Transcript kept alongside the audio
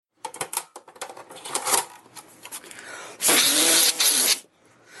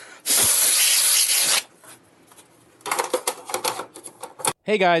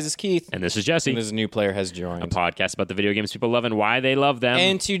Hey guys, it's Keith. And this is Jesse. And this is New Player Has Joined. A podcast about the video games people love and why they love them.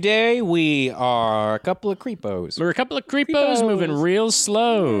 And today we are a couple of creepos. We're a couple of creepos moving real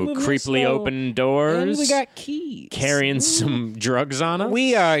slow. Moving real Creepily slow. open doors. And we got keys. Carrying some drugs on us.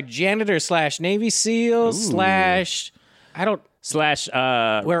 We are janitor / Navy SEAL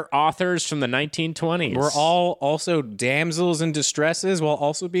We're authors from the 1920s. We're all also damsels in distresses while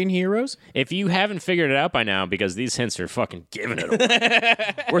also being heroes. If you haven't figured it out by now, because these hints are fucking giving it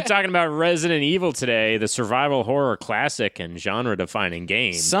away. We're talking about Resident Evil today, the survival horror classic and genre-defining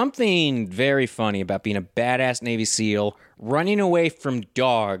game. Something very funny about being a badass Navy SEAL, running away from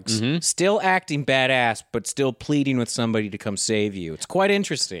dogs, still acting badass, but still pleading with somebody to come save you. It's quite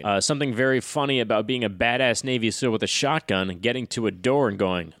interesting. Something very funny about being a badass Navy SEAL with a shotgun and getting to a door and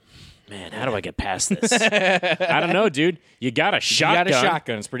going, man, how do I get past this? I don't know, dude. You got a shotgun. You got a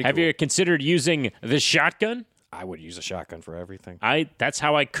shotgun. It's pretty cool. Have you considered using the shotgun? I would use a shotgun for everything. That's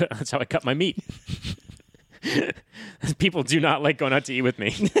how I cut my meat. People do not like going out to eat with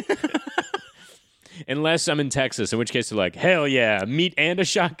me. Unless I'm in Texas, in which case they're like, hell yeah, meat and a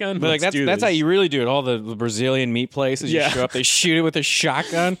shotgun. But like that's how you really do it. All the Brazilian meat places, you show up, they shoot it with a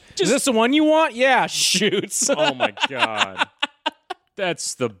shotgun. Is this the one you want? Yeah, shoots. Oh my God.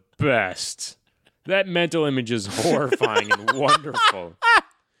 That's the best. That mental image is horrifying and wonderful.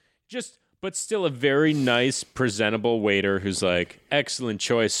 But still a very nice, presentable waiter who's like, excellent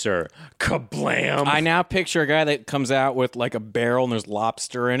choice, sir. Kablam! I now picture a guy that comes out with like a barrel and there's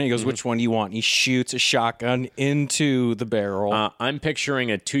lobster in it. He goes, which one do you want? And he shoots a shotgun into the barrel. I'm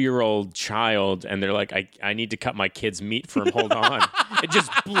picturing a 2-year-old child, and they're like, I need to cut my kid's meat for him. Hold on. And just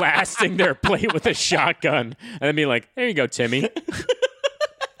blasting their plate with a shotgun. And then be like, there you go, Timmy.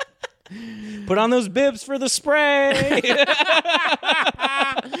 Put on those bibs for the spray.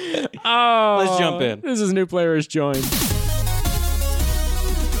 Oh, let's jump in. This is New Player Has Joined.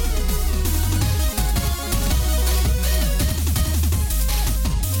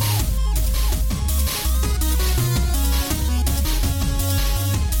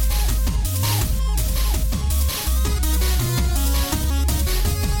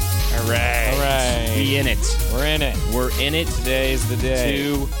 All right. We in it. We're in it. We're in it. Today's the day.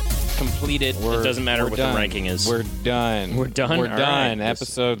 To complete it. It doesn't matter what done. the ranking is. We're done. We're done? We're All done. right.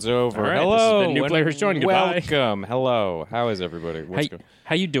 Episode's over. All right. Hello. This has been New Player Has Joined. Goodbye. Welcome. Hello. How is everybody?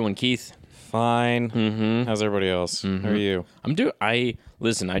 How you doing, Keith? Fine. Mm-hmm. How's everybody else? Mm-hmm. How are you? I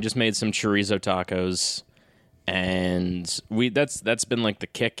just made some chorizo tacos, and that's been like the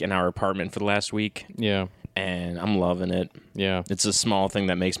kick in our apartment for the last week. Yeah. And I'm loving it. Yeah. It's a small thing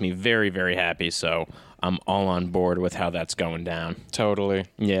that makes me very, very happy, so I'm all on board with how that's going down. Totally.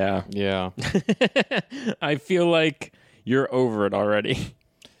 Yeah. Yeah. I feel like you're over it already.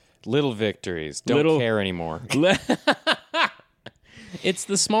 Little victories. Don't care anymore. It's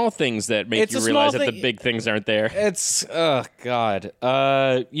the small things that make It's you a realize small that thing- the big things aren't there. It's, oh, God.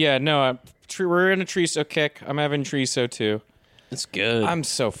 Yeah, no, we're in a Triso kick. I'm having Triso, too. It's good. I'm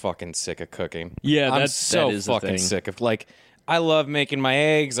so fucking sick of cooking. Yeah, I'm that so is the fucking thing. sick of, like, I love making my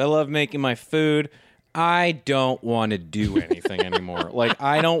eggs. I love making my food. I don't want to do anything anymore. Like,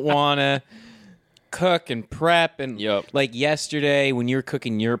 I don't want to cook and prep. And, like, yesterday when you were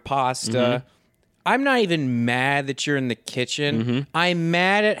cooking your pasta, I'm not even mad that you're in the kitchen. I'm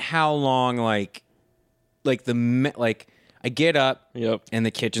mad at how long, I get up and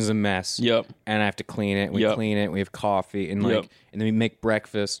the kitchen's a mess. And I have to clean it. We clean it. We have coffee and and then we make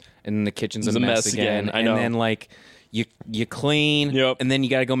breakfast and then the kitchen's a mess again. I know. And then you clean and then you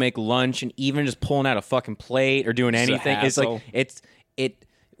got to go make lunch, and even just pulling out a fucking plate or doing anything, it's like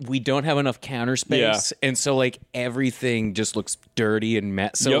we don't have enough counter space, and so like everything just looks dirty and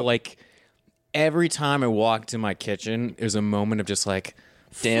mess. So like every time I walk to my kitchen, there's a moment of just like,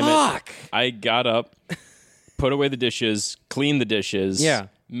 damn fuck. it. I got up, put away the dishes, cleaned the dishes,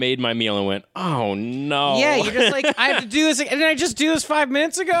 made my meal, and went, oh no. Yeah, you're just like, I have to do this, and did I just do this 5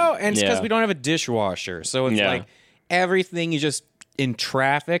 minutes ago? And it's because we don't have a dishwasher. So it's like everything is just in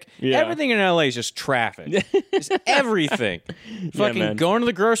traffic. Everything in LA is just traffic. Just everything. Fucking going to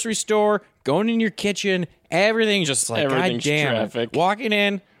the grocery store, going in your kitchen, everything's just like, everything's goddamn. traffic. Walking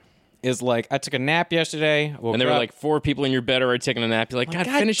in is like, I took a nap yesterday. And there were like 4 people in your bed already taking a nap. You're like, God,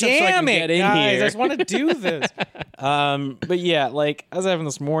 finish up so I damn can it, get in guys, here. I just want to do this. But yeah, like I was having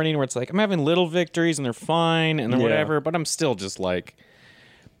this morning where it's like I'm having little victories and they're fine and they're whatever, but I'm still just like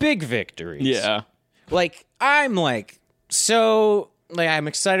big victories. Yeah. Like I'm like so like I'm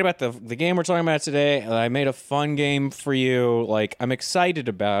excited about the game we're talking about today. I made a fun game for you. Like I'm excited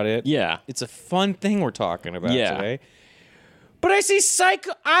about it. Yeah. It's a fun thing we're talking about Yeah. today. But I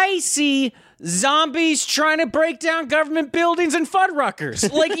see zombies trying to break down government buildings and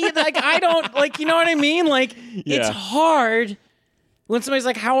Fuddruckers. Like I don't like, you know what I mean? Like it's hard when somebody's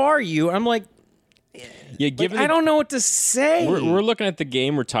like, "How are you?" I'm like, yeah, given I don't know what to say. We're looking at the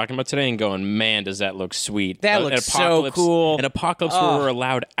game we're talking about today and going, man, does that look sweet? That looks so cool. An apocalypse where we're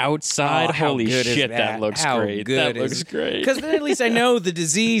allowed outside. how Holy good is shit, that looks How great. Good that looks great. Because then at least I know the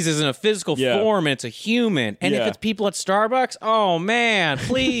disease isn't a physical form; it's a human. And if it's people at Starbucks, oh man,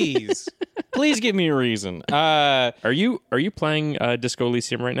 please, please give me a reason. Are you playing Disco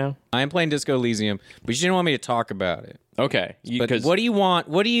Elysium right now? I am playing Disco Elysium, but you didn't want me to talk about it. Okay, But what do you want?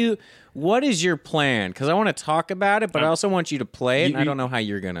 What is your plan? Because I want to talk about it, but I also want you to play it. And I don't know how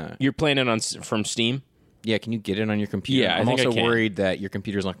you're gonna. You're playing it from Steam? Yeah, can you get it on your computer? Yeah, I'm I think also I can. worried that your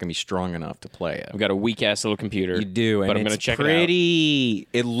computer's not going to be strong enough to play it. I've got a weak ass little computer. You do, but and I'm going to it's check pretty.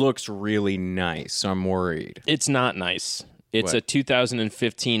 It looks really nice, so I'm worried. It's not nice. It's What? a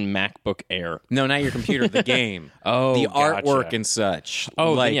 2015 MacBook Air. No, not your computer. The game. Oh, the gotcha. artwork and such.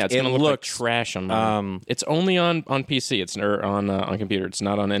 Oh, like, then yeah, it's going to look like trash on mine. It's only on PC. It's on computer. It's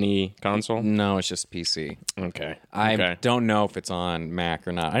not on any console. No, it's just PC. Okay. I don't know if it's on Mac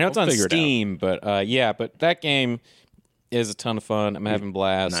or not. I know it's on figure it out. Steam, but yeah, but that game is a ton of fun. I'm having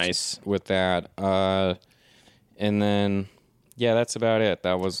blast Nice. with that. And then yeah, that's about it.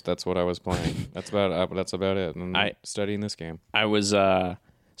 That's what I was playing. That's about it. And I'm studying this game. I was so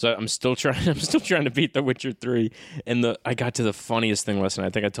I'm still trying to beat The Witcher 3, and I got to the funniest thing last night. I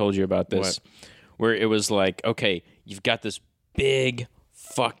think I told you about this. Where it was like, okay, you've got this big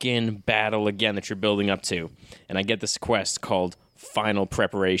fucking battle again that you're building up to, and I get this quest called Final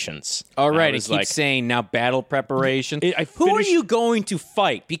Preparations. All right, it it keeps saying now battle preparation. Who are finished- you going to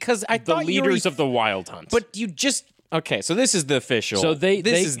fight? Because I the thought leaders of the Wild Hunt. But you just okay. So this is the official. So this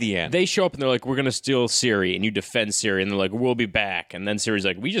is the end. They show up and they're like, "We're gonna steal Ciri," and you defend Ciri, and they're like, "We'll be back." And then Ciri's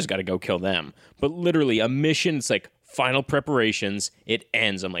like, "We just got to go kill them." But literally, a mission. It's like final preparations. It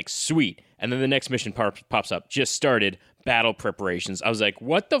ends. I'm like, sweet. And then the next mission pops up. Just started. Battle preparations. I was like,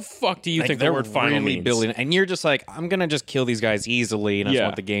 what the fuck do you think the word final really means? building, and you're just like, I'm gonna just kill these guys easily, and I just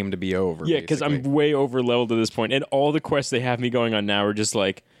want the game to be over. Yeah, because I'm way over leveled at this point, and all the quests they have me going on now are just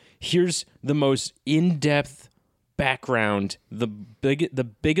like, here's the most in-depth background, the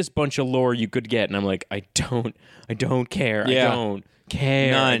biggest bunch of lore you could get, and I'm like, I don't care. Yeah. I don't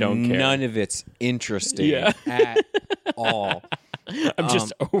care. I don't care. None of it's interesting at all. I'm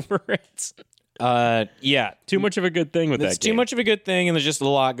just over it. Yeah, Too much of a good thing with that game. It's too much of a good thing, and there's just a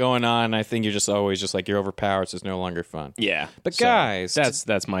lot going on. I think you're just always just like, you're overpowered, so it's no longer fun. Yeah. But So, guys,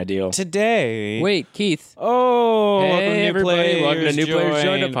 that's my deal. today. Wait, Keith. Oh, Hey, welcome to New everybody. Players Welcome to New Players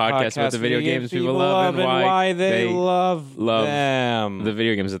Join, a podcast about the video video games people love and why they they love love them. The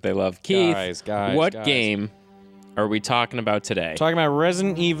video games that they love. Keith, Guys, what game are we talking about today? Talking about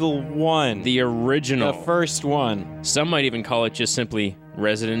Resident Evil 1. The original. The first one. Some might even call it just simply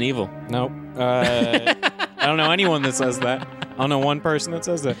Resident Evil. Nope. I don't know anyone that says that. I don't know one person that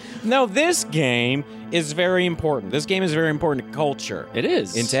says that. No, this game is very important. This game is very important to culture. It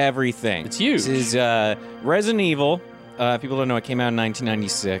is. Into everything. It's huge. This is Resident Evil. People don't know it came out in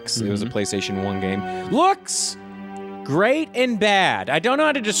 1996. It was a PlayStation 1 game. Looks great and bad. I don't know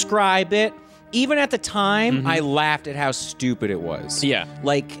how to describe it. Even at the time, I laughed at how stupid it was. Yeah.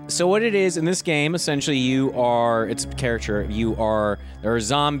 Like, so what it is in this game, essentially it's a character, there are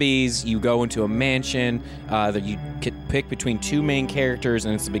zombies, you go into a mansion, that you can pick between two main characters,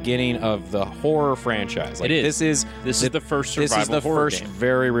 and it's the beginning of the horror franchise. Like, It is. This is the first survival This is the horror first game.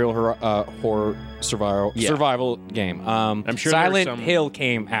 very real horror survival game. I'm sure Silent there's some- Hill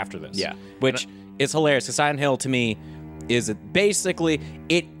came after this. Yeah. Which is hilarious, because Silent Hill, to me, is basically,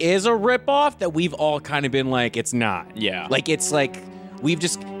 it is a ripoff that we've all kind of been like, it's not. Yeah. Like, it's like,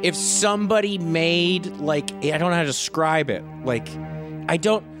 if somebody made, like, I don't know how to describe it. Like, I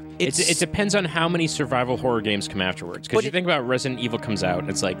don't, It depends on how many survival horror games come afterwards. Because you think about Resident Evil comes out, and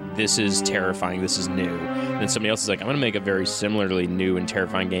it's like, this is terrifying, this is new. And then somebody else is like, I'm going to make a very similarly new and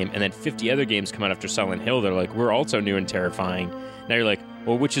terrifying game. And then 50 other games come out after Silent Hill that are like, we're also new and terrifying. Now you're like,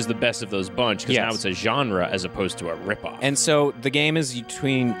 well, which is and the best of bunch? Because now it's a genre as opposed to a ripoff. And so the game is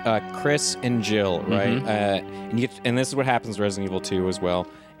between Chris and Jill, right? And this is what happens in Resident Evil 2 as well.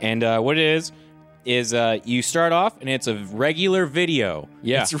 And what it is, is you start off and it's a regular video.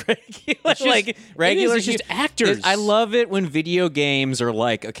 Yeah. It's regular, regular. It's just actors. I love it when video games are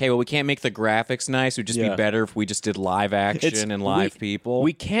like, okay, well, we can't make the graphics nice. It would just be better if we just did live action and live people.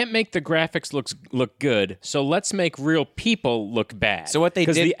 We can't make the graphics look good, so let's make real people look bad. So what they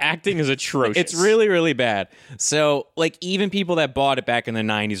did, because the acting is atrocious. It's really, really bad. So, like, even people that bought it back in the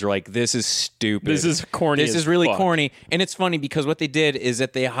 90s are like, this is stupid. This is corny. This is really corny. And it's funny because what they did is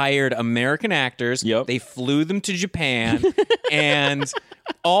that they hired American actors. Yep. They flew them to Japan, and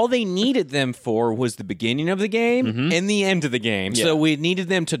all they needed them for was the beginning of the game and the end of the game. Yeah. So we needed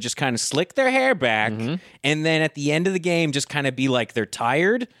them to just kind of slick their hair back, and then at the end of the game, just kind of be like they're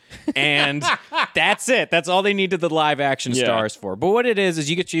tired, and that's it. That's all they needed the live action stars for. But what it is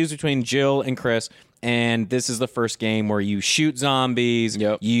you get to choose between Jill and Chris. And this is the first game where you shoot zombies.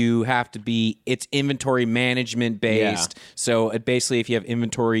 Yep. You have to it's inventory management based. Yeah. So basically, if you have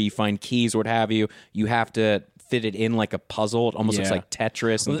inventory, you find keys or what have you, you have to fit it in like a puzzle. It almost looks like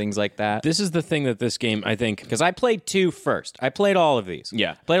Tetris and things like that. This is the thing that this game, I think... Because I played 2 first. I played all of these.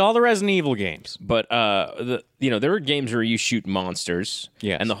 Yeah. Played all the Resident Evil games. But, there are games where you shoot monsters.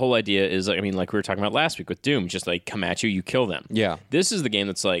 Yes. And the whole idea is, like we were talking about last week with Doom, just like come at you, you kill them. Yeah. This is the game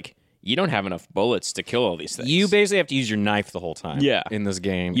that's like, you don't have enough bullets to kill all these things. You basically have to use your knife the whole time. Yeah. In this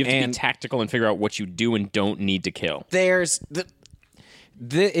game. You have to be tactical and figure out what you do and don't need to kill. There's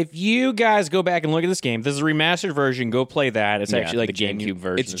if you guys go back and look at this game, this is a remastered version. Go play that. It's actually like the GameCube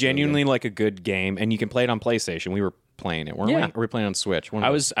version. It's genuinely like a good game, and you can play it on PlayStation. We were playing it, weren't we? Or were we playing on Switch? I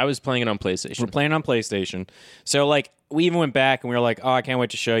was playing it on PlayStation. We're playing on PlayStation. So like we even went back and we were like, oh, I can't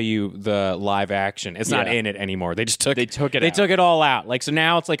wait to show you the live action. It's not in it anymore. They just took it. They took it all out. Like so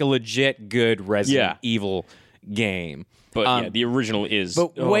now it's like a legit good Resident Evil game. But the original is.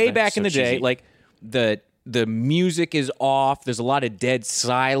 But way back so in the day, cheesy. like the music is off. There's a lot of dead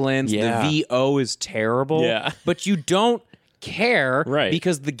silence. Yeah. The VO is terrible. Yeah. But you don't care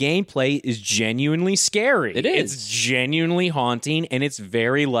because the gameplay is genuinely scary. It is. It's genuinely haunting, and it's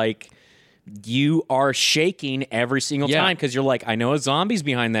very like you are shaking every single time because you're like, I know a zombie's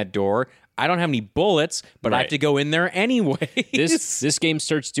behind that door. I don't have any bullets, but I have to go in there anyway. This game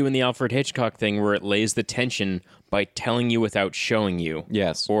starts doing the Alfred Hitchcock thing where it lays the tension by telling you without showing you.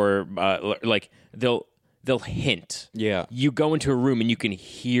 Yes. Or like they'll hint. Yeah. You go into a room and you can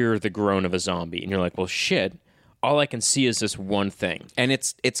hear the groan of a zombie, and you're like, well, shit. All I can see is this one thing. And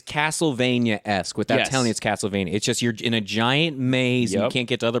it's Castlevania-esque. Without telling you it's Castlevania. It's just you're in a giant maze and you can't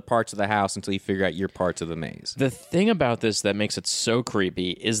get to other parts of the house until you figure out your parts of the maze. The thing about this that makes it so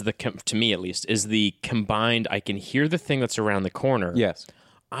creepy is to me at least, is the combined, I can hear the thing that's around the corner. Yes.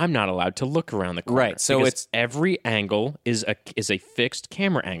 I'm not allowed to look around the corner. Right, so it's every angle is a fixed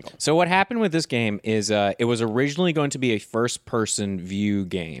camera angle. So what happened with this game is it was originally going to be a first-person view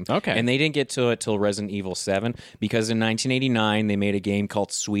game. Okay. And they didn't get to it till Resident Evil 7 because in 1989 they made a game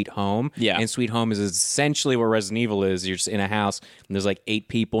called Sweet Home. Yeah. And Sweet Home is essentially what Resident Evil is. You're just in a house and there's like 8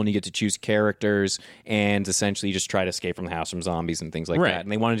 people and you get to choose characters and essentially you just try to escape from the house from zombies and things like that.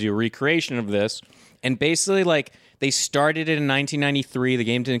 And they wanted to do a recreation of this. And basically like they started it in 1993. The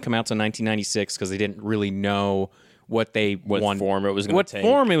game didn't come out until 1996 because they didn't really know what form it was going to take. What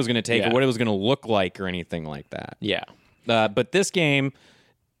form it was going to take or what it was going to look like or anything like that. Yeah. But this game,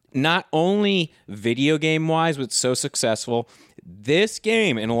 not only video game wise, was so successful. This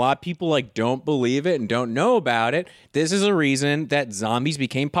game, and a lot of people like don't believe it and don't know about it. This is a reason that zombies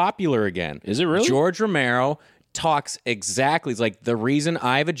became popular again. Is it really? George Romero talks exactly. It's like the reason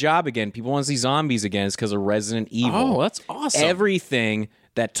I have a job again, people want to see zombies again, is because of Resident Evil. Oh, that's awesome. Everything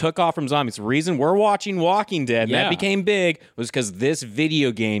that took off from zombies. The reason we're watching Walking Dead, and that became big, was because this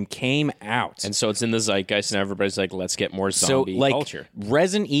video game came out. And so it's in the zeitgeist, and everybody's like, let's get more zombie culture.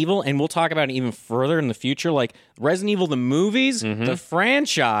 Resident Evil, and we'll talk about it even further in the future, like Resident Evil, the movies, the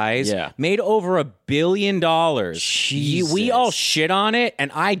franchise, made over $1 billion. Jesus. We all shit on it,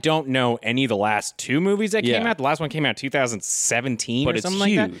 and I don't know any of the last 2 movies that came out. The last one came out in 2017 but or something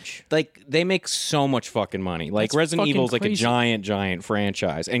it's like huge. that. Like, they make so much fucking money. Like, That's Resident Evil is like crazy. a giant franchise.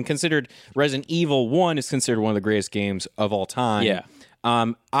 And considered Resident Evil 1 is considered one of the greatest games of all time. Yeah.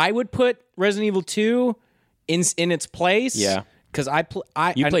 I would put Resident Evil 2 in its place. Yeah. Because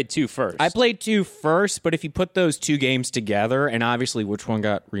You played 2 first. I played 2 first, but if you put those 2 games together, and obviously which one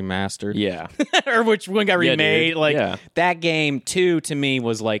got remastered, Yeah. or which one got remade, dude. that game 2 to me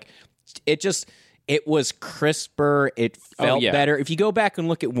was like, it was crisper. It felt better. If you go back and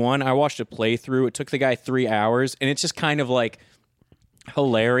look at 1, I watched a playthrough. It took the guy 3 hours, and it's just kind of like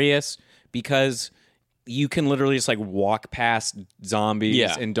hilarious because you can literally just like walk past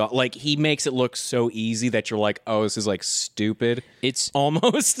zombies and like he makes it look so easy that you're like, oh, this is like stupid. It's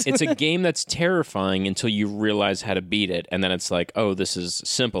almost it's a game that's terrifying until you realize how to beat it, and then it's like, oh, this is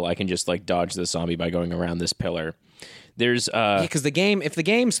simple. I can just like dodge the zombie by going around this pillar. There's because if the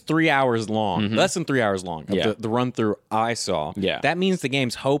game's 3 hours long, less than 3 hours long, the run through I saw, that means the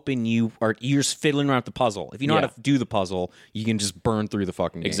game's hoping you're just fiddling around with the puzzle. If you know how to do the puzzle, you can just burn through the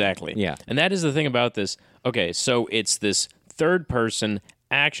fucking game. Exactly. Yeah. And that is the thing about this. Okay, so it's this third person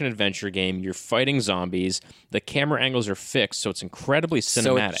action adventure game. You're fighting zombies. The camera angles are fixed, so it's incredibly cinematic.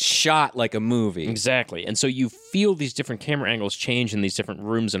 So it's shot like a movie. Exactly. And so you feel these different camera angles change in these different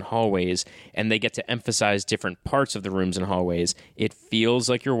rooms and hallways, and they get to emphasize different parts of the rooms and hallways. It feels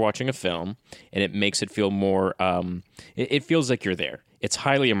like you're watching a film, and it makes it feel more it feels like you're there. It's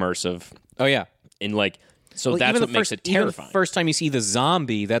highly immersive. Oh yeah. And like so that's what makes it terrifying. Even the first time you see the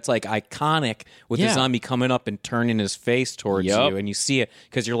zombie, that's like iconic with the zombie coming up and turning his face towards you. And you see it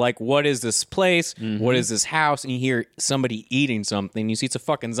because you're like, what is this place? What is this house? And you hear somebody eating something. You see it's a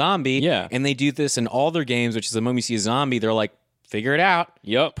fucking zombie. Yeah. And they do this in all their games, which is the moment you see a zombie, they're like, figure it out.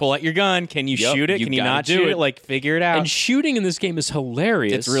 Yep. Pull out your gun. Can you shoot it? Can you not shoot it? Like, figure it out. And shooting in this game is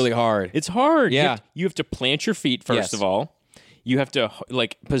hilarious. It's really hard. It's hard. Yeah. You have to plant your feet first of all. You have to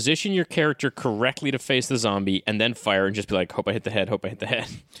like position your character correctly to face the zombie, and then fire and just be like, hope I hit the head, hope I hit the head.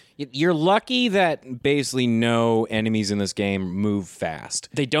 You're lucky that basically no enemies in this game move fast.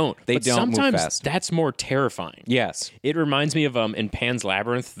 They don't. But sometimes move fast. That's more terrifying. Yes. It reminds me of in Pan's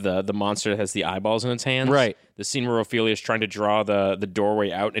Labyrinth, the monster that has the eyeballs in its hands. Right. The scene where Ophelia is trying to draw the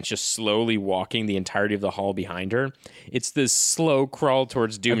doorway out, and it's just slowly walking the entirety of the hall behind her. It's this slow crawl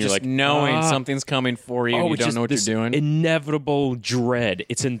towards doom. You're just like knowing something's coming for you. And you don't know what you're doing. Inevitable dread.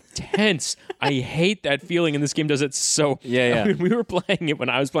 It's intense. I hate that feeling, and this game does it so. Yeah. I mean, we were playing it when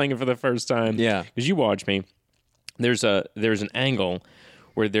I was playing it for the first time. Yeah, because you watched me. There's an angle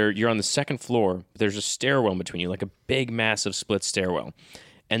where you're on the second floor. There's a stairwell between you, like a big, massive split stairwell.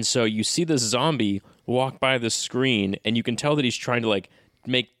 And so you see this zombie walk by the screen, and you can tell that he's trying to like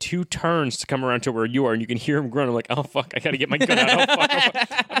make 2 turns to come around to where you are, and you can hear him groan. I'm like, oh fuck, I gotta get my gun out. Oh fuck.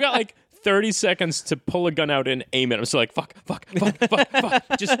 I've got like 30 seconds to pull a gun out and aim it. I'm still like, fuck.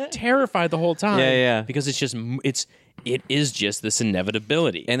 Just terrified the whole time. Yeah. Because it is just this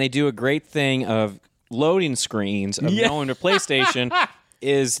inevitability. And they do a great thing of loading screens of knowing a PlayStation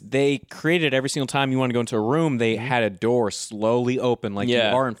is they created every single time you want to go into a room, they had a door slowly open like you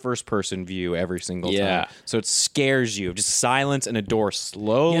are in first person view every single time. So it scares you. Just silence and a door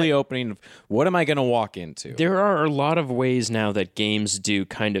slowly opening. What am I going to walk into? There are a lot of ways now that games do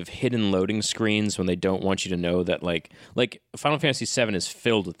kind of hidden loading screens when they don't want you to know that like Final Fantasy VII is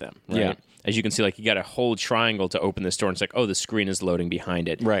filled with them, right? Yeah. As you can see, like you got a whole triangle to open this door, and it's like, oh, the screen is loading behind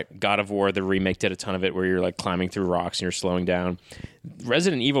it. Right. God of War, the remake, did a ton of it where you're like climbing through rocks and you're slowing down.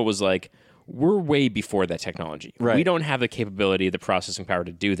 Resident Evil was like, we're way before that technology. Right. We don't have the capability, the processing power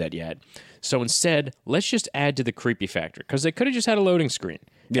to do that yet. So instead, let's just add to the creepy factor, because they could have just had a loading screen.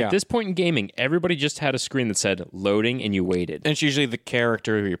 Yeah. At this point in gaming, everybody just had a screen that said loading, and you waited. And it's usually the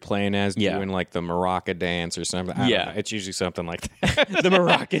character who you're playing as doing like the maraca dance or something. I don't know. It's usually something like that. The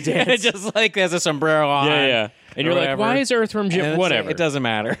maraca dance. Just like has a sombrero on. Yeah. And you're like, why is Earthworm Jim? Whatever. It doesn't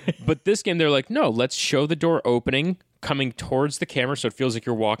matter. But this game, they're like, no, let's show the door opening, coming towards the camera so it feels like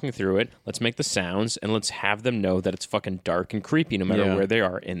you're walking through it. Let's make the sounds, and let's have them know that it's fucking dark and creepy no matter where they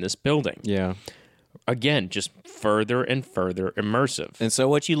are in this building. Yeah. Again, just further and further immersive. And so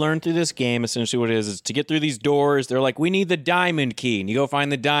what you learn through this game, essentially what it is to get through these doors, they're like, we need the diamond key. And you go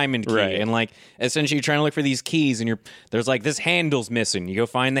find the diamond key. Right. And like, essentially you're trying to look for these keys, and there's like, this handle's missing. You go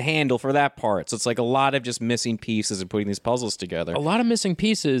find the handle for that part. So it's like a lot of just missing pieces and putting these puzzles together. A lot of missing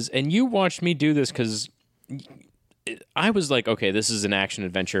pieces. And you watched me do this because I was like, okay, this is an action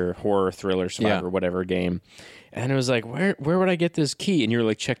adventure, horror, thriller, survivor, whatever game. And it was like, where would I get this key? And you're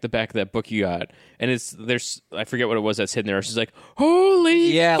like, check the back of that book you got. And there's I forget what it was that's hidden there. She's like,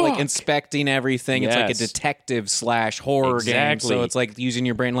 holy fuck. Like inspecting everything. It's like a detective / horror game. So it's like using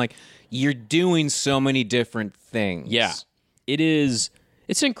your brain. Like you're doing so many different things. Yeah. It's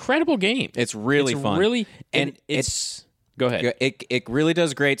an incredible game. It's really fun. And it's go ahead. It really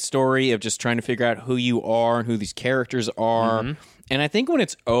does a great story of just trying to figure out who you are and who these characters are. Mm-hmm. And I think when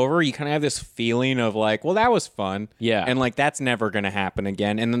it's over, you kind of have this feeling of like, well, that was fun. Yeah. And like, that's never going to happen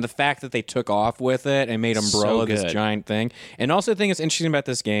again. And then the fact that they took off with it and made Umbrella this giant thing. And also the thing that's interesting about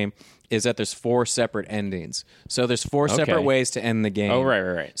this game is that there's 4 separate endings. So there's 4 separate ways to end the game. Oh,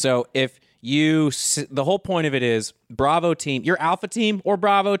 right. So if the whole point of it is Bravo team, your Alpha team or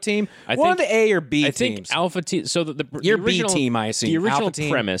Bravo team, one of the A or B teams. I think Alpha team. So your original, B team, I assume. The original Alpha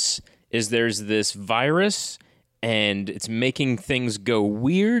team. premise is there's this virus and it's making things go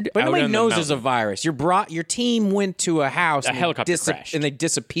weird. But nobody knows there's a virus. Your team went to a house. A helicopter crashed. And they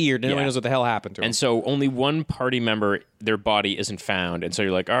disappeared. And nobody knows what the hell happened to them. And so only one party member, their body isn't found. And so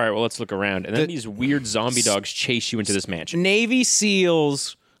you're like, all right, well, let's look around. And then these weird zombie dogs chase you into this mansion. Navy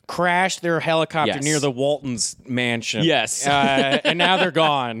SEALs crashed their helicopter near the Waltons mansion. Yes. And now they're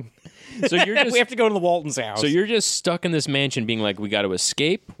gone. So you're just, we have to go to the Waltons' house. So you're just stuck in this mansion being like, we got to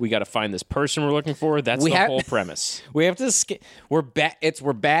escape. We got to find this person we're looking for. That's the whole premise. We have to escape. We're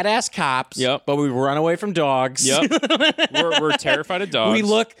badass cops. Yep. But we run away from dogs. Yep. we're terrified of dogs.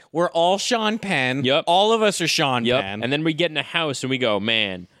 We're all Sean Penn. Yep. All of us are Sean Penn. And then we get in a house and we go,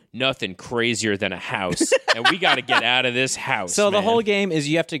 man, nothing crazier than a house. And we got to get out of this house. So the whole game is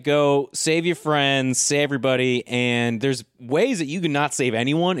you have to go save your friends, save everybody, and there's ways that you can not save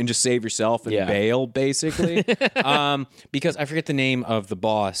anyone and just save yourself and bail, basically. Because I forget the name of the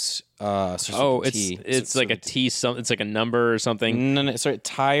boss. It's like a T. It's like a number or something. No, sorry,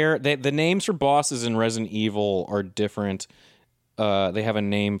 Tire. The names for bosses in Resident Evil are different. They have a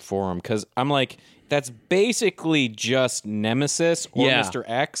name for them because I'm like. That's basically just Nemesis or Mr.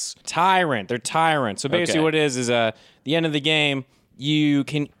 X. Tyrant. They're tyrants. So basically what it is the end of the game, you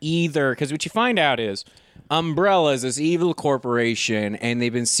can either... Because what you find out is Umbrella is this evil corporation, and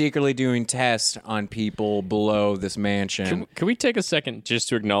they've been secretly doing tests on people below this mansion. Can we take a second just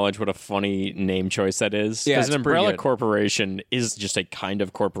to acknowledge what a funny name choice that is? Yeah, because an Umbrella Corporation is just a kind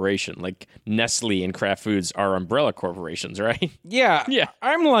of corporation. Like Nestle and Kraft Foods are umbrella corporations, right? Yeah.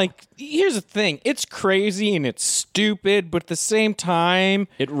 I'm like, here's the thing. It's crazy and it's stupid, but at the same time...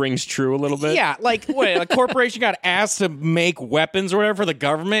 It rings true a little bit? Yeah, like, what, a corporation got asked to make weapons or whatever for the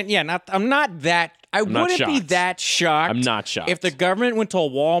government? Yeah, I'm not that... I wouldn't be that shocked. I'm not shocked. If the government went to a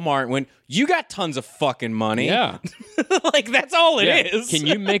Walmart and went, you got tons of fucking money. Yeah. Like, that's all it is. Can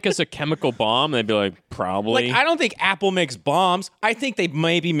you make us a chemical bomb? And they'd be like, probably. Like, I don't think Apple makes bombs. I think they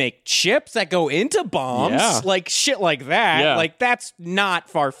maybe make chips that go into bombs. Yeah. Like, shit like that. Yeah. Like, that's not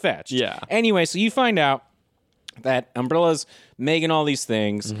far-fetched. Yeah. Anyway, so you find out that Umbrella's making all these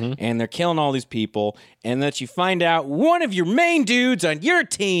things, and they're killing all these people, and that you find out one of your main dudes on your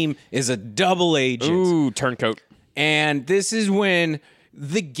team is a double agent. Ooh, turncoat. And this is when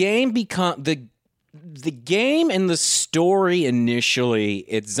the game the game and the story initially,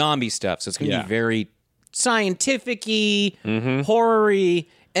 it's zombie stuff, so it's going to be very scientific-y, horror-y,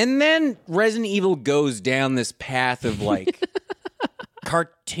 and then Resident Evil goes down this path of, like,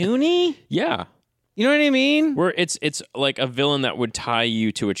 cartoony? Yeah. You know what I mean? Where it's like a villain that would tie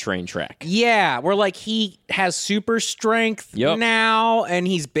you to a train track. Yeah, where like he has super strength now, and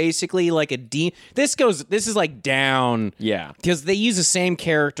he's basically like a demon. This is like down. Yeah. Because they use the same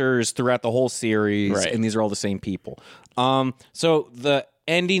characters throughout the whole series, right. And these are all the same people. So the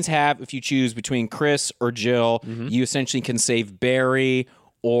endings have, if you choose between Chris or Jill, you essentially can save Barry,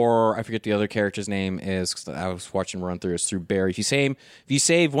 or I forget the other character's name is, 'cause I was watching run through. It's through Barry. If you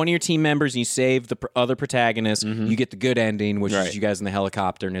save one of your team members and you save the other protagonist, you get the good ending, which is you guys in the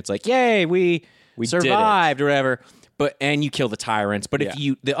helicopter, and it's like, yay, we survived or whatever. And you kill the tyrants. But if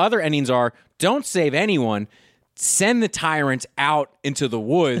the other endings are, don't save anyone, send the tyrants out into the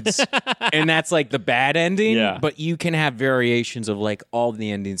woods, and that's like the bad ending. Yeah. But you can have variations of like all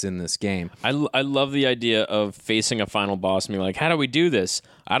the endings in this game. I love the idea of facing a final boss and being like, how do we do this?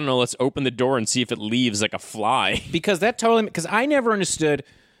 I don't know. Let's open the door and see if it leaves like a fly. Because I never understood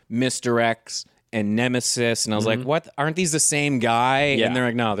Mr. X and Nemesis, and I was like, "What? Aren't these the same guy?" Yeah. And they're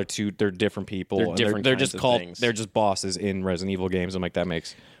like, "No, they're different people. They're different They're kinds just of called. things. They're just bosses in Resident Evil games." I'm like, that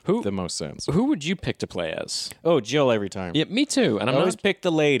makes the most sense. Who would you pick to play as? Oh, Jill every time. Yeah, me too. And I always pick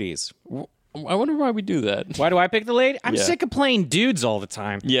the ladies. I wonder why we do that. Why do I pick the lady? I'm sick of playing dudes all the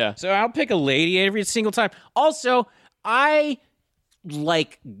time. Yeah. So I'll pick a lady every single time. Also, I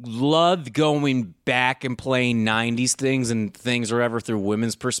love going back and playing 90s things and things or whatever through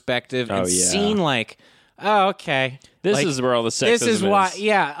women's perspective and seeing like, oh, okay. This is where all the sexism This is why,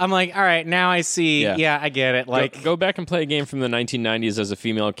 I'm like, all right, now I see. Yeah, I get it. Like, go back and play a game from the 1990s as a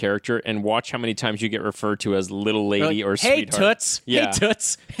female character and watch how many times you get referred to as little lady or hey, sweetheart. Toots. Yeah. Hey,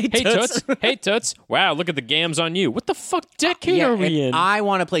 Toots. Hey, Toots. Hey, Toots. Wow, look at the gams on you. What the fuck decade are we in? I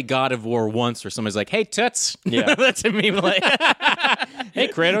want to play God of War once where somebody's like, hey, Toots. Yeah. That's me. Like, hey,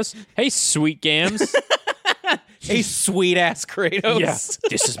 Kratos. Hey, sweet gams. hey, sweet ass Kratos. Yeah.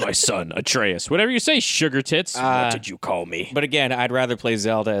 This is my son, Atreus. Whatever you say, sugar tits. What did you call me? But again, I'd rather play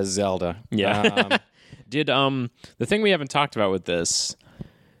Zelda as Zelda. Yeah. Did the thing we haven't talked about with this,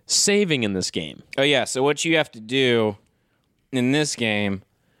 saving in this game. Oh yeah, so what you have to do in this game,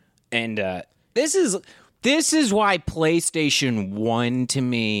 and this is why PlayStation 1 to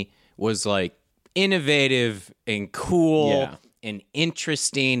me was like innovative and cool Yeah. and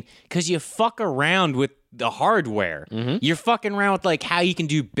interesting because you fuck around with the hardware. You're fucking around with like how you can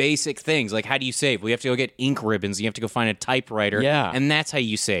do basic things. Like how do you save? We have to go get ink ribbons. You have to go find a typewriter. Yeah. And that's how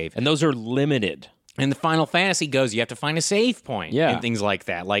you save. And those are limited. And the Final Fantasy goes, you have to find a save point Yeah. and things like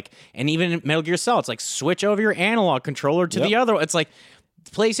that. Like, and even in Metal Gear Solid, it's like switch over your analog controller to the other. It's like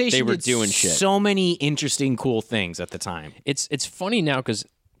PlayStation They were did doing shit. so many interesting, cool things at the time. It's funny now because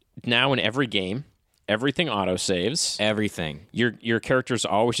now in every game, everything auto saves. Everything. Your character's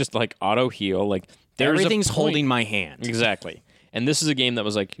always just like auto heal. Like there's Everything's a point. holding my hand. Exactly. And this is a game that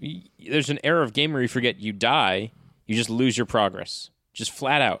was like, there's an era of game where you forget you die, you just lose your progress. Just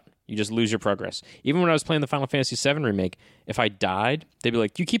flat out. You just lose your progress. Even when I was playing the Final Fantasy VII Remake, if I died, they'd be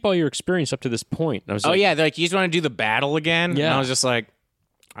like, you keep all your experience up to this point. And I was like, Yeah, they're like, you just want to do the battle again? Yeah. And I was just like,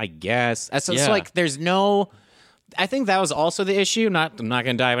 I guess. It's Yeah. like, there's no... I think that was also the issue. I'm not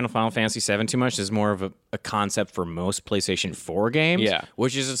going to dive into Final Fantasy VII too much. It's more of a concept for most PlayStation 4 games. Yeah.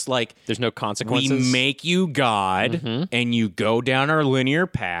 Which is just like, there's no consequences. we make you God, and you go down our linear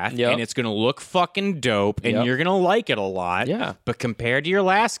path, Yep. and it's going to look fucking dope, and Yep. you're going to like it a lot. Yeah. But compared to your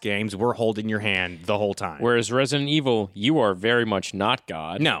last games, we're holding your hand the whole time. Whereas Resident Evil, you are very much not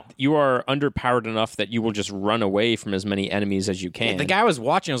God. No. You are underpowered enough that you will just run away from as many enemies as you can. the guy I was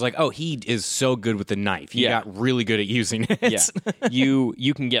watching, I was like, oh, he is so good with the knife. He Yeah. got really good at using it. Yeah.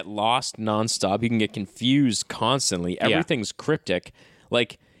 you can get lost nonstop. You can get confused constantly. Everything's cryptic.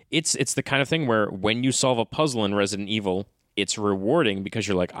 Like it's the kind of thing where when you solve a puzzle in Resident Evil, it's rewarding because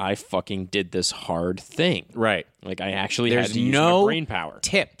you're like, I fucking did this hard thing. Right. Like I actually had There's to use no my brain power.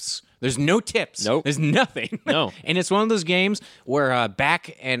 tips. There's no tips. Nope. There's nothing. No. And it's one of those games where back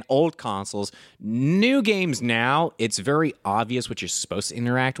in old consoles, new games now, it's very obvious what you're supposed to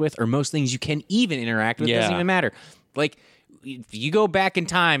interact with, or most things you can even interact with. It doesn't Yeah. even matter. Like, if you go back in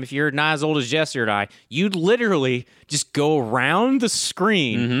time, if you're not as old as Jesse or I, you'd literally just go around the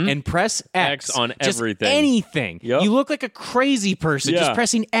screen and press X on just everything. anything. Yep. You look like a crazy person just Yeah.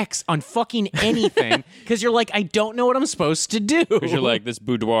 pressing X on fucking anything because you're like, I don't know what I'm supposed to do. Because you're like, this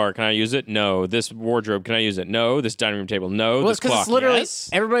boudoir, can I use it? No. This wardrobe, can I use it? No. This dining room table, no. Well, This it's because clock, it's literally yes.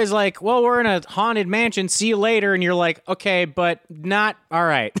 everybody's like, well, we're in a haunted mansion. See you later. And you're like, okay, but not all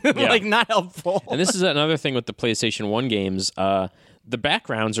right. Like, not helpful. And this is another thing with the PlayStation 1 games. The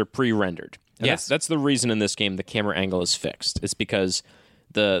backgrounds are pre-rendered. And Yes. that's the reason in this game the camera angle is fixed. It's because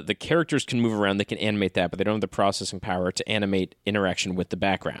the characters can move around, they can animate that, but they don't have the processing power to animate interaction with the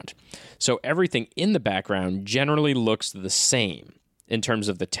background. So everything in the background generally looks the same in terms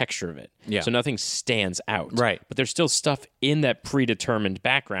of the texture of it. Yeah. So nothing stands out. Right. But there's still stuff in that predetermined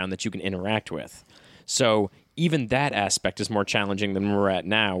background that you can interact with. So even that aspect is more challenging than we're at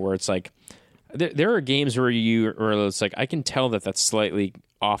now, where it's like, there are games where it's like, I can tell that that's slightly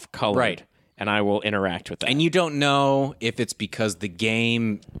off colored, Right. and I will interact with that. And you don't know if it's because the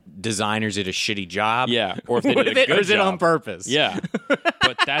game designers did a shitty job. Yeah, or if they did a good or is it job. on purpose? Yeah,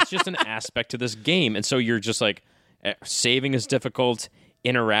 but that's just an aspect to this game, and so you're just like, saving is difficult,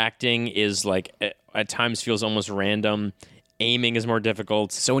 interacting is like at times feels almost random, aiming is more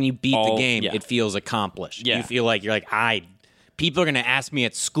difficult. So when you beat the game, yeah. it feels accomplished. Yeah. You feel like you're like, people are going to ask me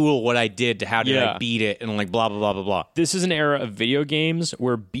at school what I did to how did Yeah. I beat it, and like blah blah blah blah blah. This is an era of video games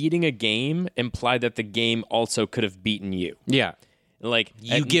where beating a game implied that the game also could have beaten you. Yeah. Like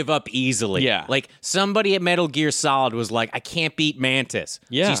You give up easily. Yeah. Like somebody at Metal Gear Solid was like, I can't beat Mantis.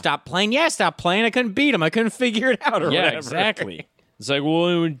 Yeah. So you stopped playing? Yeah, I stopped playing. I couldn't beat him. I couldn't figure it out or yeah, whatever. exactly. It's like,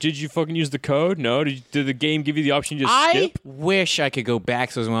 well, did you fucking use the code? No. Did the game give you the option to just I skip? wish I could go back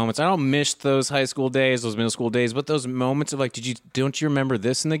to those moments. I don't miss those high school days, those middle school days, but those moments of like, don't you remember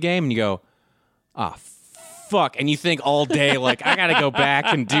this in the game? And you go, fuck. And you think all day, like, I got to go back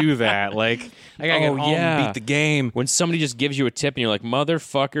and do that. Like, I got to get home and beat the game. When somebody just gives you a tip and you're like,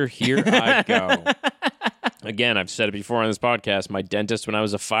 motherfucker, here I go. Again, I've said it before on this podcast. My dentist, when I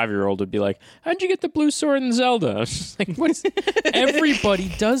was a 5-year-old, would be like, how'd you get the blue sword in Zelda? I was just like, what is everybody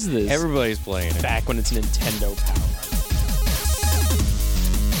does this. Everybody's playing it. Back when it's Nintendo Power.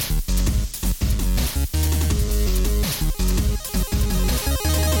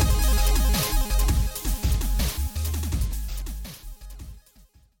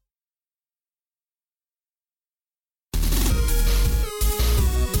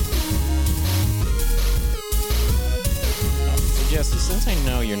 Jesse, since I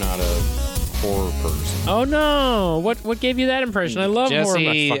know you're not a horror person, Oh no! What gave you that impression? I love horror. I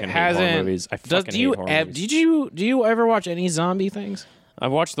Jesse fucking hate horror hasn't. movies. I Does, fucking do you hate horror ev- movies. do you ever watch any zombie things?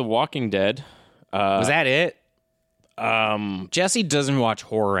 I've watched The Walking Dead. Was that it? Jesse doesn't watch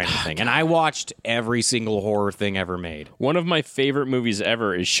horror or anything, and I watched every single horror thing ever made. One of my favorite movies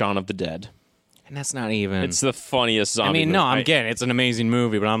ever is Shaun of the Dead. And that's not even... It's the funniest zombie movie. No, I'm getting it's an amazing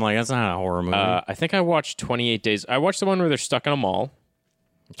movie, but I'm like, that's not a horror movie. I think I watched 28 Days. I watched the one where they're stuck in a mall.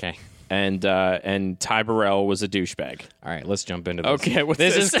 Okay. And Ty Burrell was a douchebag. All right, let's jump into this. Okay, what's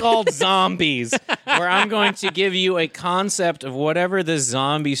this this? is called Zombies, where I'm going to give you a concept of whatever the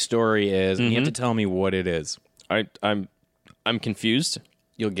zombie story is, and you have to tell me what it is. I'm confused.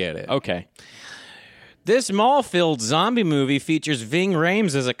 You'll get it. Okay. This mall-filled zombie movie features Ving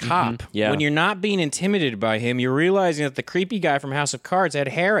Rhames as a cop. Yeah. When you're not being intimidated by him, you're realizing that the creepy guy from House of Cards had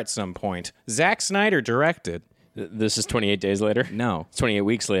hair at some point. Zack Snyder directed. This is 28 Days Later? No. It's 28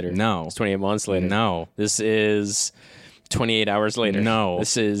 weeks later? No. It's 28 months later? No. This is 28 hours later? No.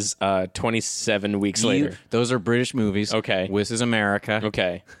 This is 27 weeks later? Those are British movies. Okay. This is America.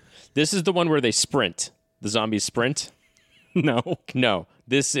 Okay. This is the one where they sprint. The zombies sprint? No. No.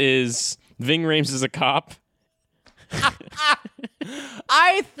 This is Ving Rhames as a cop.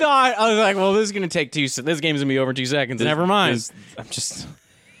 I was like, well, this is going to take this game's going to be over in 2 seconds. Never mind.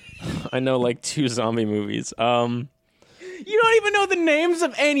 I know like 2 zombie movies. You don't even know the names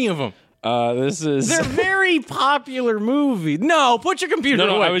of any of them. They're very popular movies. No, put your computer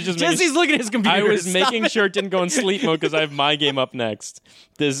away. I was just Jesse's looking at his computer. I was making sure it didn't go in sleep mode because I have my game up next.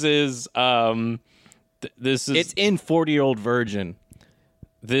 This is It's in 40-Year-Old Virgin.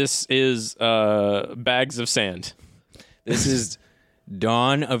 This is Bags of Sand. This is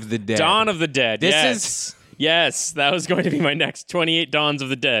Dawn of the Dead. Dawn of the Dead. This Yes, that was going to be my next 28 Dawns of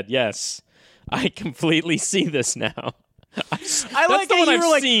the Dead. Yes. I completely see this now. I like that you were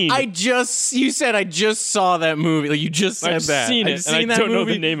like, you said I just saw that movie. Like, you just said I've that. seen it, I've seen and I that don't know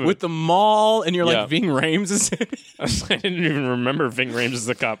movie the name of with it. the mall, and you're Yeah. like, Ving Rhames is in it? I didn't even remember Ving Rhames as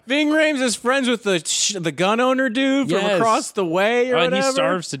the cop. Ving Rhames is friends with the gun owner dude from Yes. across the way or And whatever. he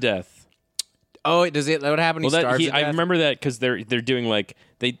starves to death. Oh, does it? What happened? He starves to death? I remember that because they're doing like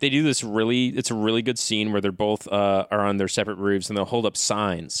they do this it's a really good scene where they're both are on their separate roofs and they'll hold up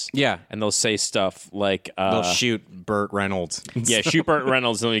signs. Yeah. And they'll say stuff like They'll shoot Burt Reynolds. yeah, shoot Burt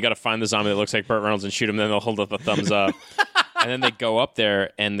Reynolds, and then you got to find the zombie that looks like Burt Reynolds and shoot him. Then they'll hold up a thumbs up, and then they go up there,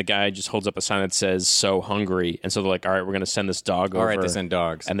 and the guy just holds up a sign that says "So hungry," and so they're like, "All right, we're gonna send this dog over." All right, they send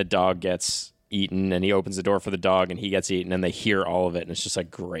dogs. and the dog gets eaten, and he opens the door for the dog, and he gets eaten, and they hear all of it, and it's just like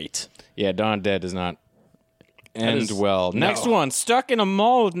great. Yeah, Dawn of the Dead does not end well. no. Next one, stuck in a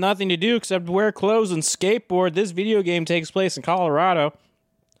mall with nothing to do except wear clothes and skateboard. This video game takes place in Colorado.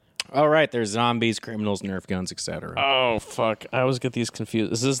 All right, there's zombies, criminals, Nerf guns, etc. Oh fuck! I always get these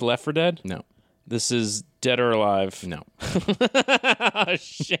confused. Is this Left 4 Dead? No. This is Dead or Alive. No. Oh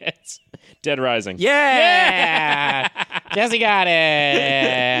shit! Dead Rising. Yeah! Jesse got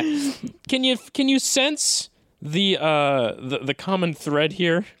it. Can you sense the common thread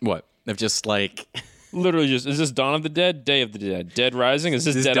here? What? Of just like... Literally, just is this Dawn of the Dead, Day of the Dead, Dead Rising? Is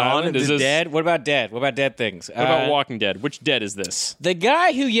this Dead Dawn Island? of Is the this Dead? What about Dead? What about Dead things? What about Walking Dead? Which Dead is this? The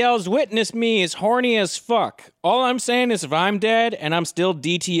guy who yells, "Witness me," is horny as fuck. All I'm saying is if I'm dead and I'm still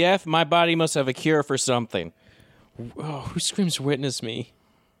DTF, my body must have a cure for something. Oh, who screams "Witness me"?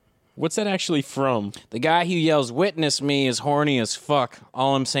 What's that actually from? The guy who yells, "Witness me," is horny as fuck.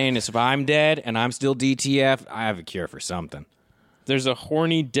 All I'm saying is if I'm dead and I'm still DTF, I have a cure for something. There's a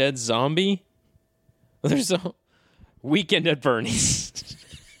horny dead zombie? There's a Weekend at Bernie's.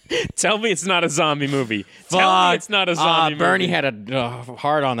 Tell me it's not a zombie movie. Tell me it's not a zombie movie. Bernie had a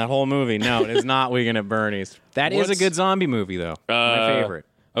heart on that whole movie. No, it is not Weekend at Bernie's. That is a good zombie movie, though. My favorite.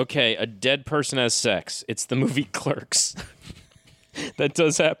 Okay, a dead person has sex. It's the movie Clerks. That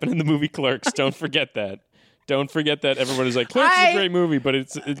does happen in the movie Clerks. Don't forget that. Don't forget that. Everyone is like, Clerks is a great movie, but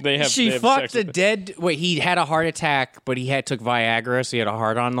they have She have fucked sex a with it. dead... Wait, he had a heart attack, but he took Viagra, so he had a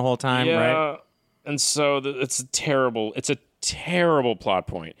heart on the whole time, right? And so it's a terrible plot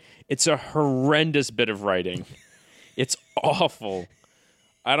point. It's a horrendous bit of writing. It's awful.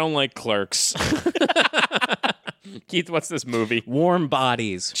 I don't like Clerks. Keith, what's this movie? Warm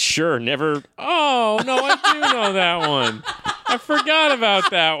Bodies. Sure, never. Oh, no, I do know that one. I forgot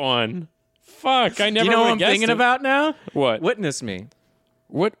about that one. Fuck, I never You know what would've I'm guessed thinking it. about now? What? Witness Me.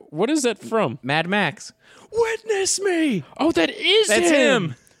 What is that from? Mad Max. Witness Me. Oh, that is That's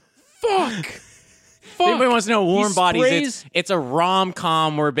him. Fuck. If anybody wants to know Warm He Bodies, sprays- it's a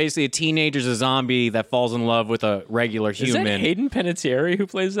rom-com where basically a teenager's a zombie that falls in love with a regular Is human. that Hayden Panettiere who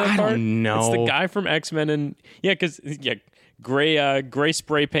plays that I part? don't know. It's the guy from X-Men and gray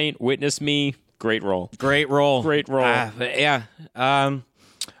spray paint. Witness Me. Great role. Great role. Great role. Yeah.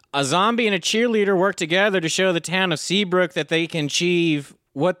 A zombie and a cheerleader work together to show the town of Seabrook that they can achieve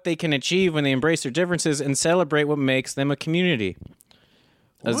what they can achieve when they embrace their differences and celebrate what makes them a community.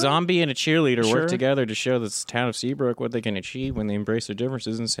 A zombie and a cheerleader work together to show the town of Seabrook what they can achieve when they embrace their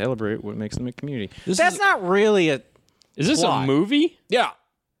differences and celebrate what makes them a community. That's not really a Is this plot. a movie? Yeah.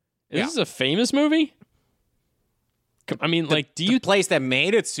 Is this a famous movie? I mean, do you... The place that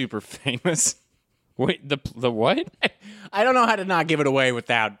made it super famous. Wait, the what? I don't know how to not give it away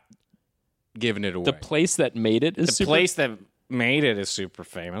without giving it away. The place that made it is The place that made it is super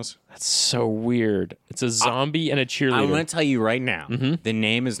famous. That's so weird. It's a zombie and a cheerleader. I'm going to tell you right now, the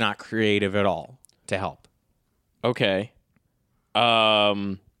name is not creative at all to help. Okay.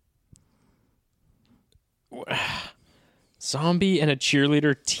 Zombie and a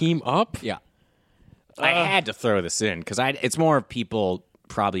cheerleader team up? Yeah. I had to throw this in because it's more people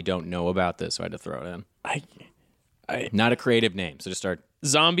probably don't know about this, so I had to throw it in. Not a creative name, so just start.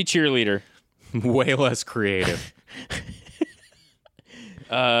 Zombie cheerleader. Way less creative.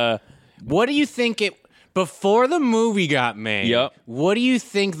 What do you think before the movie got made? Yep. What do you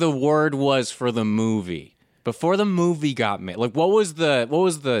think the word was for the movie before the movie got made? Like, what was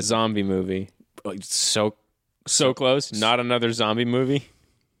the Zombie movie. so close? Not another zombie movie?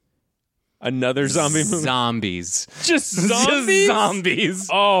 Another zombie movie? Zombies. Just zombies? Just zombies.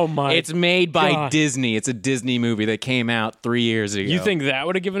 Oh my! It's made by God. Disney. It's a Disney movie that came out 3 years ago. You think that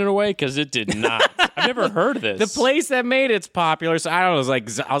would have given it away? Because it did not. I've never heard of this. the place that made it's popular? So I was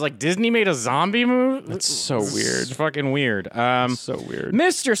like, Disney made a zombie movie. That's so weird. It's fucking weird. So weird.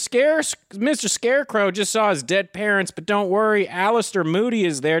 Mr. Scarecrow just saw his dead parents, but don't worry, Alistair Moody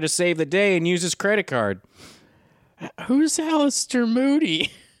is there to save the day and use his credit card. Who's Alistair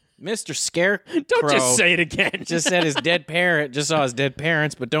Moody? Mr. Scarecrow. Don't just say it again. Just said just saw his dead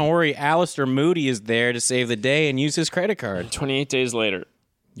parents, but don't worry, Alistair Moody is there to save the day and use his credit card. 28 days later.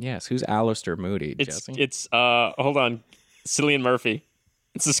 Yes, who's Alistair Moody, Jesse? It's hold on. Cillian Murphy.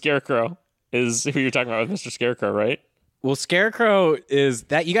 It's the Scarecrow. Is who you're talking about with Mr. Scarecrow, right? Well, Scarecrow is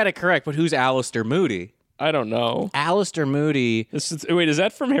that you got it correct, but who's Alistair Moody? I don't know. Alistair Moody. Wait, is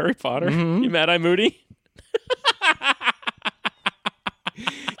that from Harry Potter? You Mad-Eye Moody?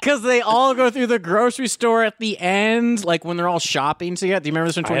 Because they all go through the grocery store at the end, like when they're all shopping together. Do you remember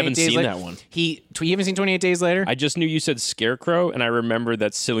this from 28 I haven't Days seen Later? that one. You haven't seen 28 Days Later? I just knew you said Scarecrow, and I remember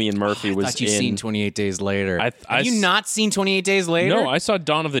that Cillian Murphy was I thought you've in... seen 28 Days Later. I Have you not seen 28 Days Later? No, I saw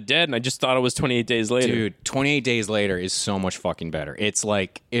Dawn of the Dead, and I just thought it was 28 Days Later. Dude, 28 Days Later is so much fucking better. It's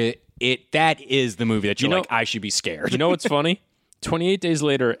like, that is the movie that you're like, I should be scared. You know what's funny? 28 Days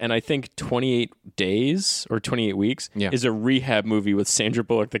Later, and I think 28 Days or 28 Weeks is a rehab movie with Sandra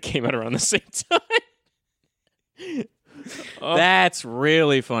Bullock that came out around the same time. That's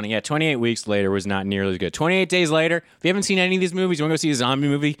really funny. Yeah, 28 Weeks Later was not nearly as good. 28 Days Later, if you haven't seen any of these movies, you want to go see a zombie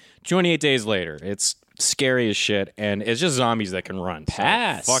movie, 28 Days Later. It's scary as shit, and it's just zombies that can run.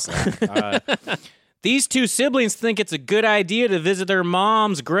 Pass. So, fuck that. These two siblings think it's a good idea to visit their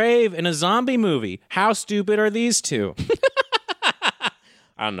mom's grave in a zombie movie. How stupid are these two?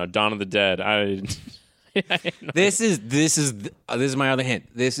 I don't know. Dawn of the Dead. This is my other hint.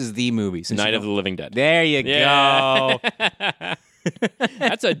 This is the movie. Night of the Living Dead. There you go.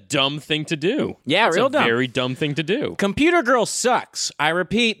 That's a dumb thing to do. Yeah, That's real a dumb. Very dumb thing to do. Computer girl sucks. I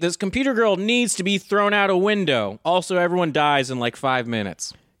repeat, this computer girl needs to be thrown out a window. Also, everyone dies in like 5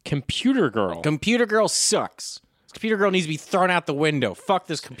 minutes. Computer girl. Computer girl sucks. This computer girl needs to be thrown out the window. Fuck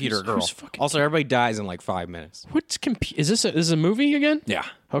this computer girl. Also, everybody dies in like 5 minutes. What's is this a movie again? Yeah.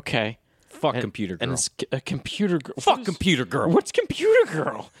 Okay. Fuck computer girl. And it's a computer girl. Fuck computer girl. What's computer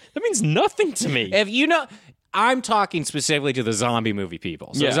girl? That means nothing to me. If you know, I'm talking specifically to the zombie movie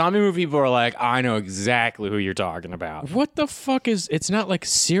people. So zombie movie people are like, I know exactly who you're talking about. What the fuck is? It's not like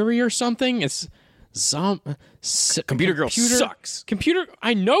Siri or something. It's Computer girl sucks.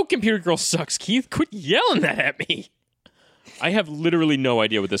 I know computer girl sucks. Keith, quit yelling that at me. I have literally no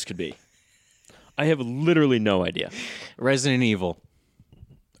idea what this could be. I have literally no idea. Resident Evil.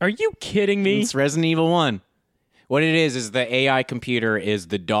 Are you kidding me? It's Resident Evil 1. What it is the AI computer is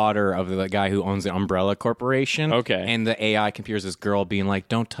the daughter of the guy who owns the Umbrella Corporation. Okay. And the AI computer is this girl being like,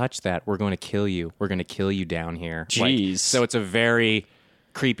 don't touch that. We're going to kill you. We're going to kill you down here. Jeez. So it's a very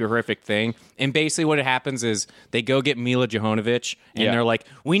creepy, horrific thing. And basically what happens is they go get Mila Jovovich and they're like,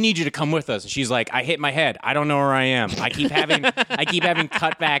 we need you to come with us. And she's like, I hit my head. I don't know where I am. I keep having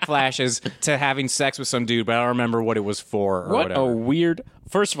cutback flashes to having sex with some dude, but I don't remember what it was for or whatever. What a weird...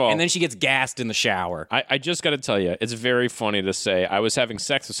 First of all... And then she gets gassed in the shower. I just got to tell you, it's very funny to say, I was having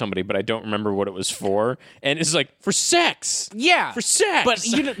sex with somebody, but I don't remember what it was for. And it's like, for sex! Yeah. For sex!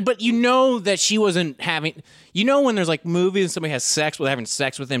 But you know that she wasn't having... You know when there's like movies and somebody has sex with having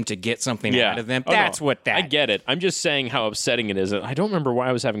sex with him to get something out of them. That's what that. I get it. I'm just saying how upsetting it is. I don't remember why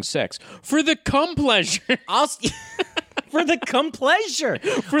I was having sex. For the cum pleasure. For the cum pleasure.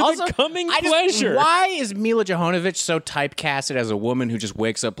 For the coming pleasure. Why is Mila Jovovich so typecasted as a woman who just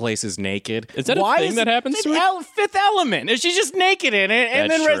wakes up places naked? Is that a thing that happens to her? Fifth Element. She's just naked in it. And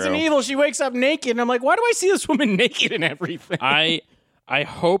then Resident Evil, she wakes up naked. And I'm like, why do I see this woman naked in everything? I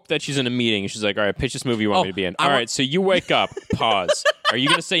hope that she's in a meeting and she's like, all right, pitch this movie you want me to be in. All right, so you wake up. Pause. Are you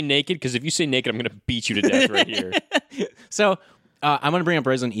going to say naked? Because if you say naked, I'm going to beat you to death right here. So I'm going to bring up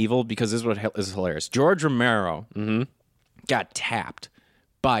Resident Evil because this is what is hilarious. George Romero got tapped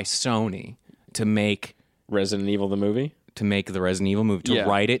by Sony to make Resident Evil the movie? To make the Resident Evil movie, to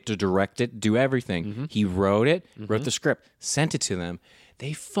write it, to direct it, do everything. He wrote it, wrote the script, sent it to them.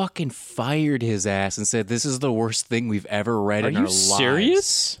 They fucking fired his ass and said, this is the worst thing we've ever read in our lives. Are you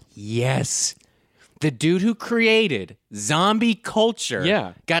serious? Yes. The dude who created zombie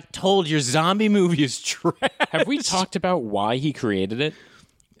culture got told your zombie movie is trash. Have we talked about why he created it?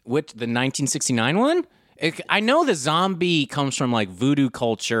 Which, the 1969 one? I know the zombie comes from like voodoo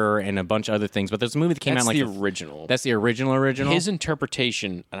culture and a bunch of other things, but there's a movie that came out like the original. That's the original. His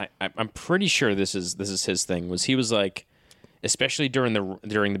interpretation, and I'm pretty sure this is his thing. Was he was like, especially during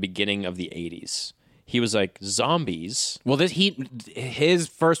the beginning of the 80s, he was like zombies. Well, his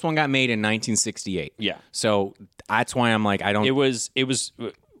first one got made in 1968. Yeah, so that's why I'm like I don't. It was.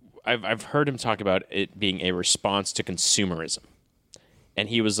 I've heard him talk about it being a response to consumerism, and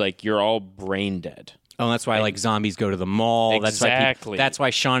he was like, "You're all brain dead." Oh, that's why like zombies go to the mall. Exactly. That's why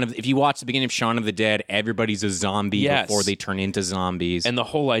if you watch the beginning of Shaun of the Dead, everybody's a zombie before they turn into zombies. And the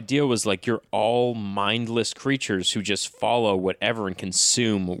whole idea was like you're all mindless creatures who just follow whatever and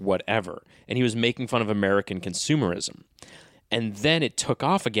consume whatever. And he was making fun of American consumerism. And then it took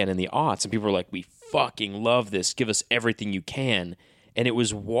off again in the aughts, and people were like, "We fucking love this. Give us everything you can." And it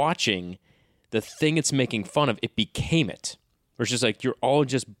was watching the thing it's making fun of. It became it. Where it's just like, you're all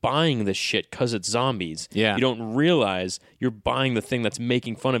just buying this shit because it's zombies. Yeah. You don't realize you're buying the thing that's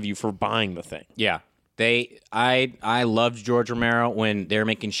making fun of you for buying the thing. Yeah. I loved George Romero when they were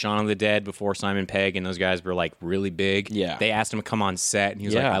making Shaun of the Dead before Simon Pegg and those guys were like really big. Yeah. They asked him to come on set and he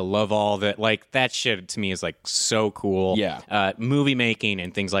was like, I love all that. Like that shit to me is like so cool. Yeah. Movie making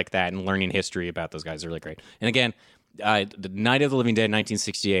and things like that and learning history about those guys are really great. And again, the Night of the Living Dead,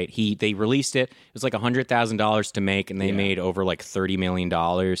 1968. They released it. It was like $100,000 to make, and they made over like $30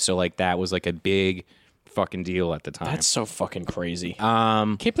 million. So like that was like a big fucking deal at the time. That's so fucking crazy.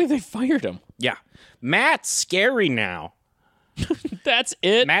 Can't believe they fired him. Yeah, Matt's scary now. That's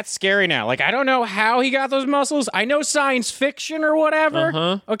it. Matt's scary now. Like I don't know how he got those muscles. I know science fiction or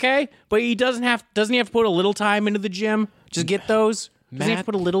whatever. Okay, but doesn't he have to put a little time into the gym? Just get those. Does he have to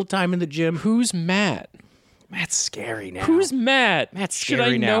put a little time in the gym? Who's Matt? Matt's scary now. Who's Matt? Matt's scary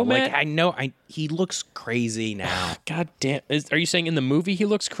Should I now. know Matt? Like I know, he looks crazy now. God damn! Are you saying in the movie he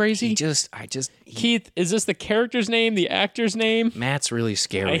looks crazy? Keith, is this the character's name? The actor's name? Matt's really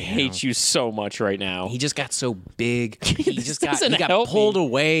scary. I hate you so much right now. He just got so big. He just got help pulled me.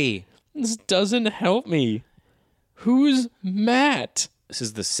 away. This doesn't help me. Who's Matt? This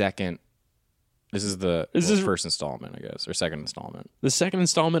is the second. This is the first installment, I guess, or second installment. The second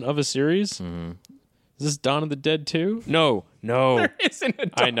installment of a series. Mm-hmm. Is this Dawn of the Dead 2? No. There isn't a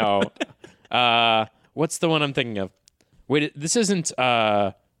Dawn. I know. What's the one I'm thinking of? Wait, this isn't,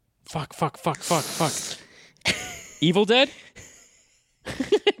 fuck. Evil Dead?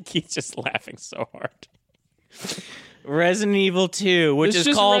 Keith's just laughing so hard. Resident Evil 2, which This is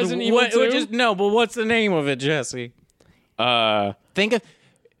just called... Resident Evil 2? No, but what's the name of it, Jesse? Think of...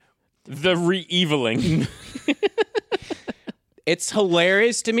 The Re-Eviling. It's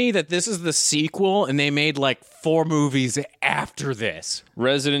hilarious to me that this is the sequel and they made like 4 movies after this.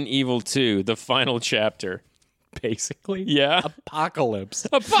 Resident Evil 2, the final chapter. Basically. Yeah. Apocalypse.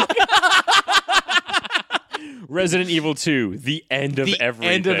 Resident Evil 2, the end of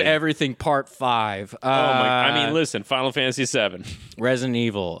everything. End of everything, part 5. Listen, Final Fantasy 7. Resident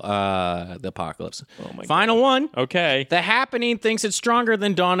Evil, the Apocalypse. Oh my Final one. Okay. The Happening thinks it's stronger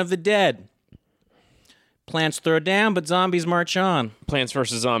than Dawn of the Dead. Plants throw down, but zombies march on. Plants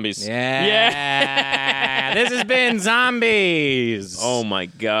vs. Zombies. Yeah. This has been Zombies. Oh my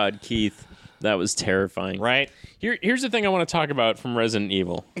God, Keith. That was terrifying. Right? Here's the thing I want to talk about from Resident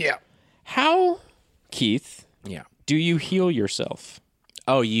Evil. Yeah. How, Keith, do you heal yourself?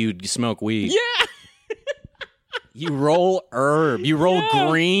 Oh, you smoke weed. Yeah. You roll herb. You roll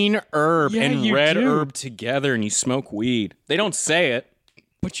green herb and red herb together and you smoke weed. They don't say it.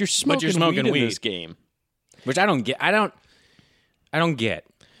 But you're smoking weed in this game. Which I don't get. I don't get.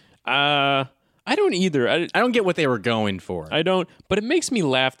 I I don't either. I don't get what they were going for. I don't. But it makes me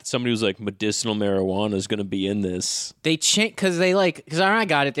laugh that somebody was like, medicinal marijuana is going to be in this. They changed because because I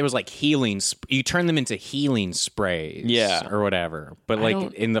got it. There was like healing. You turn them into healing sprays, or whatever. But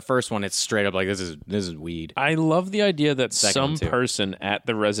like in the first one, it's straight up like this is weed. I love the idea that some person at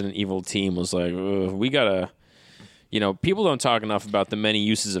the Resident Evil team was like, we gotta. People don't talk enough about the many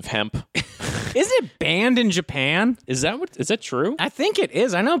uses of hemp. Isn't it banned in Japan? Is that true? I think it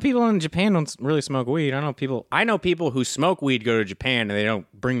is. I know people in Japan don't really smoke weed. I know people who smoke weed go to Japan and they don't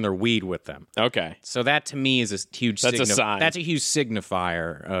bring their weed with them. Okay. So that to me is a huge a sign. That's a huge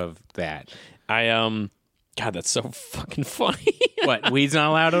signifier of that. God, that's so fucking funny. What, weed's not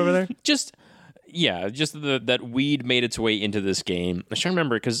allowed over there? Just that weed made its way into this game. I'm trying to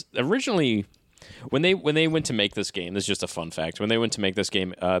remember because originally when they went to make this game, this is just a fun fact. When they went to make this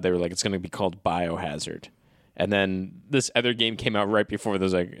game, they were like, it's going to be called Biohazard. And then this other game came out right before.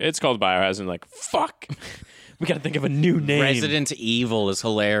 There's like, it's called Biohazard. And like, fuck, we got to think of a new name. Resident Evil is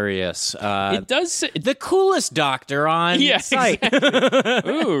hilarious. It does say, the coolest doctor on site.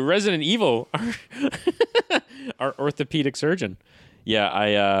 Exactly. Ooh, Resident Evil, our orthopedic surgeon.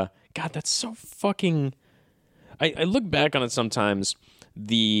 Yeah, God, that's so fucking. I look back on it sometimes.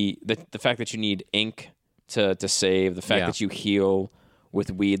 The fact that you need ink to save, the fact that you heal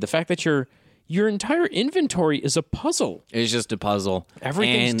with weed, the fact that your entire inventory is a puzzle. It's just a puzzle.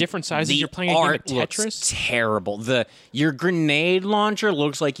 Everything's different sizes. You're playing a game of Tetris. Looks terrible. Your grenade launcher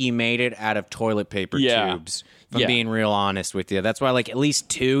looks like you made it out of toilet paper tubes. If I'm being real honest with you. That's why like at least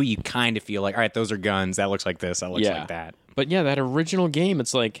 2 you kind of feel like, all right, those are guns. That looks like this. That looks like that. But yeah, that original game,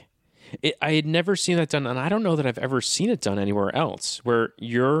 it's like I had never seen that done, and I don't know that I've ever seen it done anywhere else, where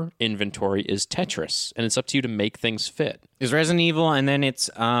your inventory is Tetris, and it's up to you to make things fit. It's Resident Evil, and then it's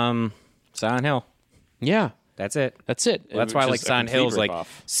Silent Hill. Yeah. That's it. That's why I like Silent Hill. Like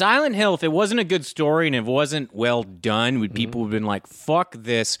Silent Hill, if it wasn't a good story and if it wasn't well done, people would have been like, "Fuck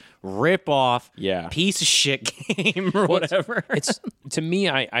this, rip off, piece of shit game or whatever." It's to me,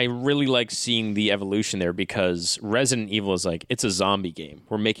 I really like seeing the evolution there because Resident Evil is like it's a zombie game.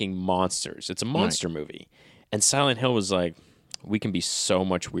 We're making monsters. It's a monster movie, and Silent Hill was like, we can be so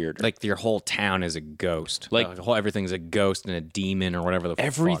much weirder. Like your whole town is a ghost. Like everything's a ghost and a demon or whatever the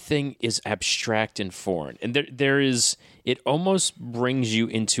everything is abstract and foreign. And there is it almost brings you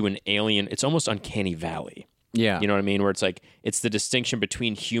into an alien. It's almost uncanny valley. Yeah. You know what I mean? Where it's like it's the distinction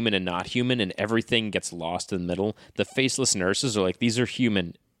between human and not human and everything gets lost in the middle. The faceless nurses are like these are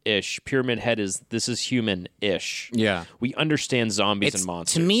human-ish. Pyramid Head this is human-ish. Yeah. We understand zombies and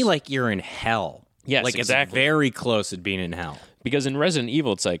monsters. To me like you're in hell. Yes, like exactly. It's very close to being in hell. Because in Resident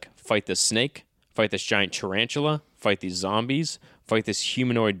Evil, it's like, fight this snake, fight this giant tarantula, fight these zombies, fight this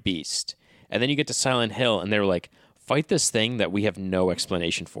humanoid beast. And then you get to Silent Hill, and they're like, fight this thing that we have no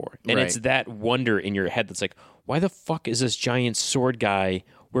explanation for. And it's that wonder in your head that's like, why the fuck is this giant sword guy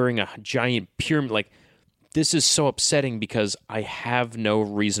wearing a giant pyramid? Like, this is so upsetting because I have no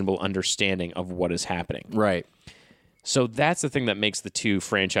reasonable understanding of what is happening. Right. So that's the thing that makes the two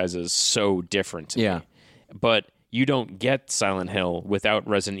franchises so different to me. But you don't get Silent Hill without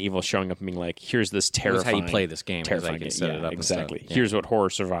Resident Evil showing up and being like, here's this terrifying... That's how you play this game. Terrifying game. Set it up exactly. Here's what horror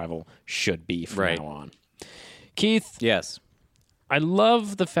survival should be from now on. Keith? Yes? I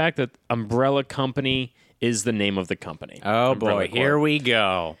love the fact that Umbrella Company is the name of the company. Oh, Umbrella boy. Here we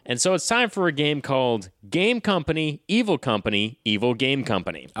go. And so it's time for a game called Game Company, Evil Game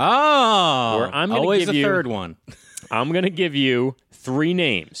Company. Oh! Where I'm gonna always give the you, third one. I'm going to give you 3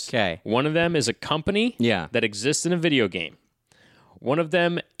 names. Okay. One of them is a company that exists in a video game. One of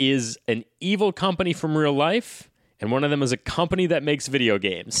them is an evil company from real life. And one of them is a company that makes video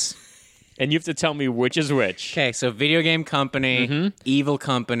games. And you have to tell me which is which. Okay, so video game company, evil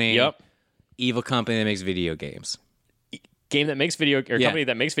company. Yep. Evil company that makes video games. Game that makes video... Or company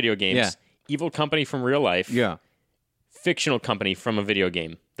that makes video games. Yeah. Evil company from real life. Yeah. Fictional company from a video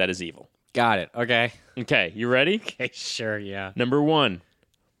game that is evil. Got it. Okay. Okay, you ready? Okay, sure, yeah. Number 1,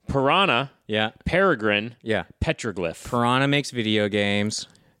 Piranha. Yeah. Peregrine. Yeah. Petroglyph. Piranha makes video games.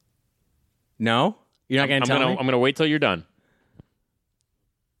 No? You're not going to tell me? I'm going to wait till you're done.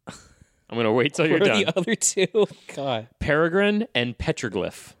 I'm going to wait till you're done. What are the other 2? God. Peregrine and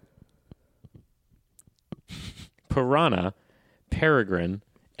Petroglyph. Piranha, Peregrine,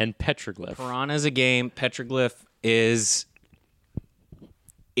 and Petroglyph. Piranha's a game. Petroglyph is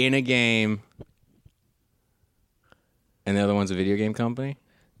in a game. And the other one's a video game company?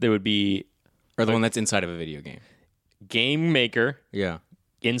 There would be... Or the one that's inside of a video game. Game maker. Yeah.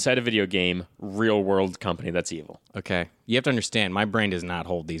 Inside a video game, real world company that's evil. Okay. You have to understand, my brain does not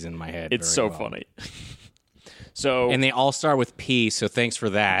hold these in my head. It's so funny. So And they all start with P, so thanks for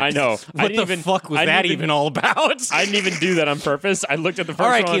that. I know. What the fuck was that even all about? I didn't even do that on purpose. I looked at the first all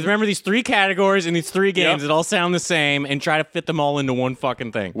right, one. Keith, remember these 3 categories and these 3 games Yep. that all sound the same and try to fit them all into one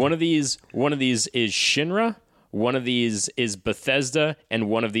fucking thing. One of these is Shinra, one of these is Bethesda, and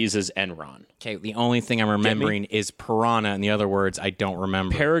one of these is Enron. Okay, the only thing I'm remembering is Piranha, and the other words I don't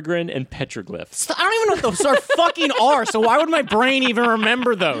remember. Peregrine and Petroglyph. I don't even know what those are fucking are, so why would my brain even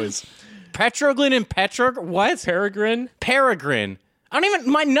remember those? Petroglyph and what? Peregrine? Peregrine. I don't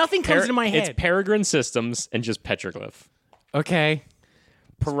even, nothing comes into my head. It's Peregrine Systems and just Petroglyph. Okay.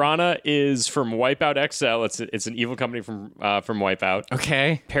 Piranha is from Wipeout XL. It's an evil company from Wipeout.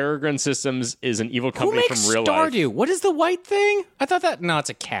 Okay. Peregrine Systems is an evil Who company makes from real life. Stardew? What is the white thing? I thought that, no, it's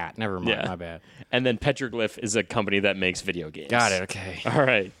a cat. Never mind, Yeah. my bad. And then Petroglyph is a company that makes video games. Got it, okay. All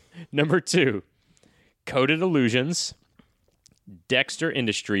right. Number 2, Coded Illusions, Dexter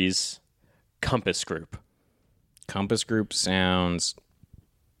Industries, Compass Group. Compass Group sounds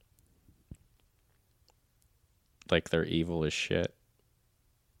like they're evil as shit.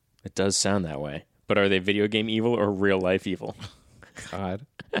 It does sound that way. But are they video game evil or real life evil? God.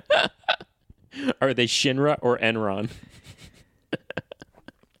 Are they Shinra or Enron?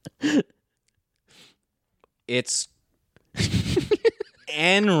 It's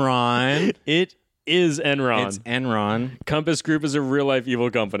Enron. It is Enron. It's Enron. Compass Group is a real life evil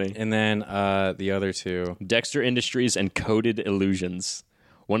company. And then the other 2. Dexter Industries and Coded Illusions.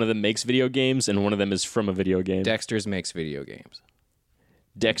 One of them makes video games, and one of them is from a video game. Dexter's makes video games.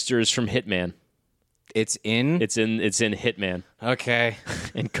 Dexter is from Hitman. It's in? It's in Hitman. Okay.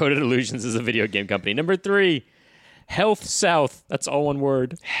 And Coded Illusions is a video game company. Number 3, Health South. That's all one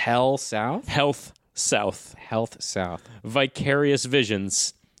word. Hell South? Health South. Health South. Vicarious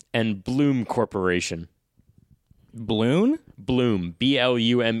Visions and Bloom Corporation. Bloom? Bloom.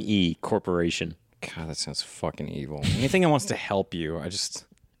 Blume Corporation. God, that sounds fucking evil. Anything that wants to help you, I just...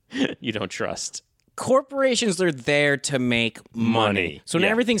 You don't trust. Corporations are there to make money. So now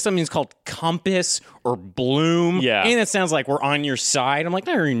Yeah. everything something's called Compass or Bloom. Yeah. And it sounds like we're on your side. I'm like,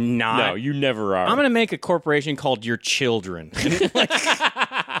 no, you're not. No, you never are. I'm going to make a corporation called Your Children.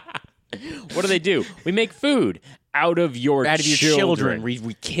 What do? We make food out of your children. We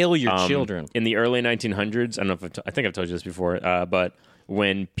kill your children. In the early 1900s, I don't know if I think I've told you this before, but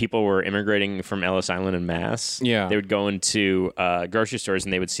when people were immigrating from Ellis Island in Mass, Yeah. they would go into grocery stores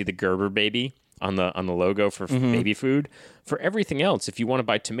and they would see the Gerber baby on the logo for baby food. For everything else, if you want to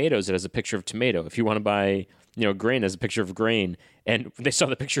buy tomatoes, it has a picture of tomato. If you want to buy grain, it has a picture of grain. And they saw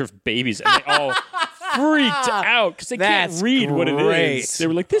the picture of babies, and they all freaked out because they can't read what it great. is. They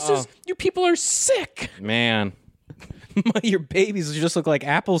were like, "This is you people are sick." Man. Your babies just look like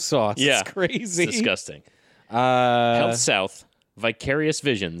applesauce. Yeah. It's crazy. It's disgusting. Health South, Vicarious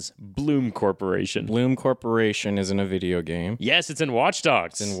Visions, Bloom Corporation. Bloom Corporation is in a video game. Yes, it's in Watch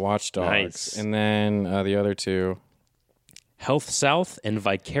Dogs. It's in Watch Dogs. Nice. And then the other 2. Health South and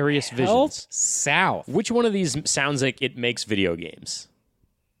Vicarious Health Visions. South. Which one of these sounds like it makes video games?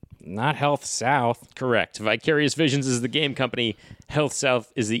 Not Health South. Correct. Vicarious Visions is the game company. Health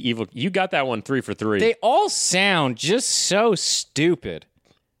South is the evil. You got that one 3 for 3. They all sound just so stupid.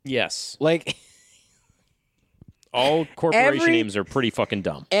 Yes. Like All corporation Every- names are pretty fucking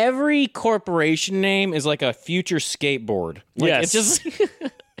dumb. every corporation name is like a future skateboard. Like, Yes. It's just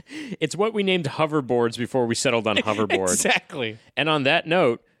It's what we named hoverboards before we settled on hoverboard. exactly. And on that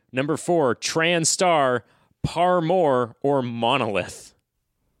note, number 4, Transtar, Parmore, or Monolith.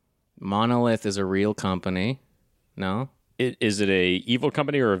 Monolith is a real company. No? Is it a evil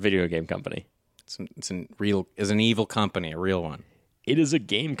company or a video game company? It's an evil company, a real one. It is a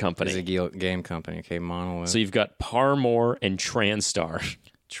game company. It's a game company. Okay, Monolith. So you've got Parmore and Transtar.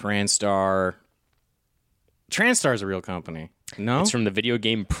 TranStar. TranStar is a real company. No? It's from the video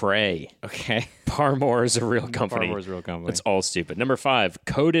game Prey. Okay. Parmore is a real company. Parmore is a real company. That's all stupid. Number 5,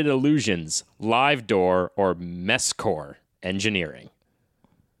 Coded Illusions, Live Door, or Messcore Engineering.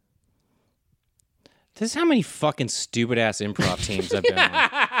 This is how many fucking stupid ass improv teams I've been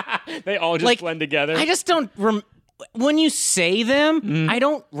on. They all just blend together. I just don't. When you say them, I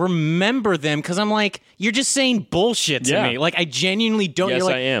don't remember them because I'm like, you're just saying bullshit to Yeah. me. Like I genuinely don't. Yes, You're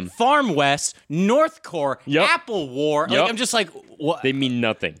like, I am. Farm West, North Core, Yep. Apple War. Yep. Like I'm just like, what? They mean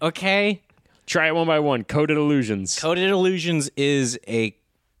nothing. Okay. Try it one by one. Coded Illusions. Coded Illusions is a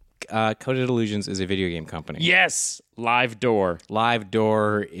video game company. Yes. Live Door. Live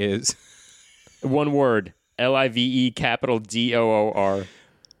Door is One word. LIVE capital DOOR.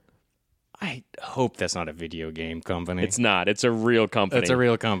 I hope that's not a video game company. It's not. It's a real company. It's a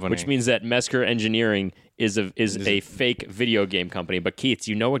real company. Which means that Messcore Engineering is a fake video game company. But Keith,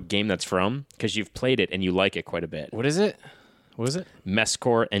 do you know what game that's from? Because you've played it and you like it quite a bit. What is it? What is it?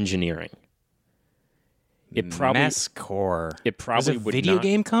 Messcore Engineering. Messcore. It probably would video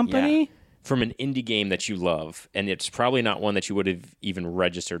game company? Yeah, from an indie game that you love. And it's probably not one that you would have even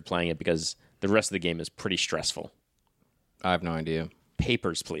registered playing it because the rest of the game is pretty stressful. I have no idea.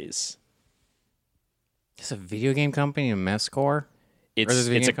 Papers, Please. It's a video game company in Messcore?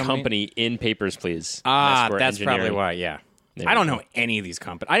 It's a company in Papers, Please. That's probably why, yeah. I don't know any of these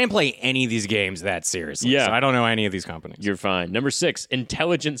companies. I didn't play any of these games that seriously, so I don't know any of these companies. You're fine. Number 6,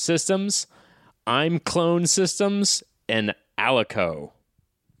 Intelligent Systems, I'm Clone Systems, and Alico.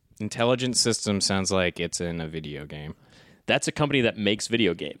 Intelligent Systems sounds like it's in a video game. That's a company that makes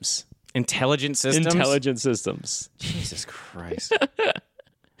video games. Intelligent Systems? Intelligent Systems. Jesus Christ.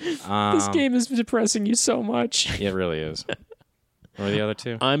 This game is depressing you so much. It really is. What are the other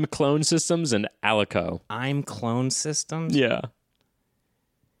two? I'm Clone Systems and Alico. I'm Clone Systems? Yeah.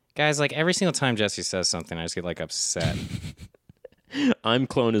 Guys, like every single time Jesse says something, I just get like upset. I'm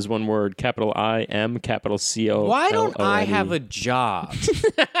Clone is one word, capital I, M, capital C-O. Why don't I have a job?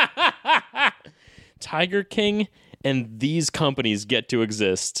 Tiger King and these companies get to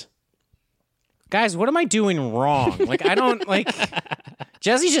exist. Guys, what am I doing wrong? Like, I don't, like,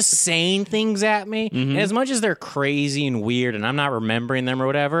 Jesse's just saying things at me. And as much as they're crazy and weird and I'm not remembering them or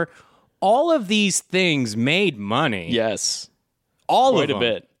whatever, all of these things made money. Yes. All Quite of them. a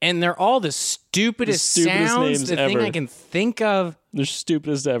bit. And they're all the stupidest stupidest sounds names the thing ever. I can think of. They're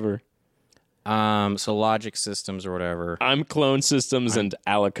stupidest ever. So Logic Systems or whatever. I'm Clone Systems and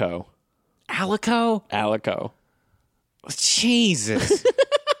Alico. Alico? Alico. Jesus.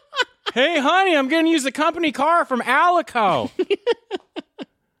 Hey, honey, I'm going to use the company car from Alico.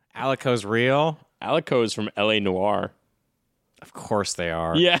 Alico's real? Alico is from L.A. Noire. Of course they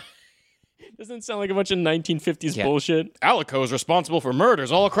are. Yeah. Doesn't it sound like a bunch of 1950s bullshit? Alico is responsible for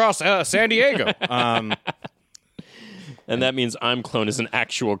murders all across San Diego. And that means I'm Clone is an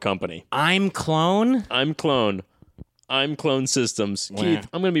actual company. I'm Clone? I'm Clone. I'm Clone Systems. Keith,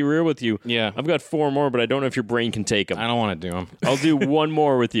 I'm going to be real with you. Yeah. I've got 4 more, but I don't know if your brain can take them. I don't want to do them. I'll do one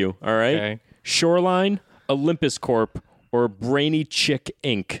more with you, all right? Okay. Shoreline, Olympus Corp, or Brainy Chick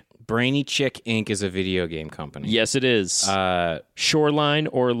Inc. Brainy Chick Inc. is a video game company. Yes, it is. Shoreline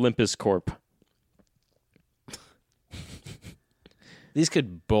or Olympus Corp. These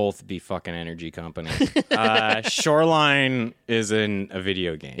could both be fucking energy companies. Shoreline is in a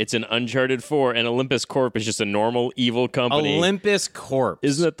video game. It's an Uncharted 4, and Olympus Corp is just a normal evil company. Olympus Corp.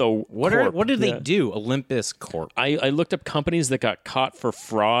 Isn't it the What do they do? Olympus Corp. I looked up companies that got caught for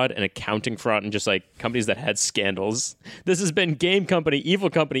fraud and accounting fraud and just like companies that had scandals. This has been Game Company, Evil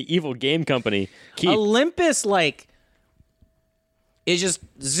Game Company. Keith. Olympus, like, is just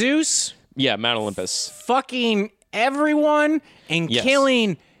Zeus Yeah, Mount Olympus. fucking everyone and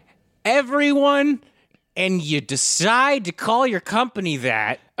killing everyone, and you decide to call your company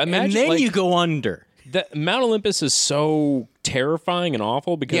that, and then like, you go under. Mount Olympus is so terrifying and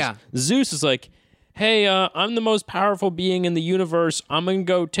awful because Zeus is like, hey, I'm the most powerful being in the universe. I'm going to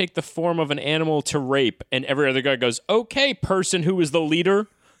go take the form of an animal to rape. And every other guy goes, okay, person who is the leader.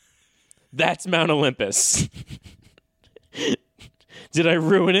 That's Mount Olympus. Did I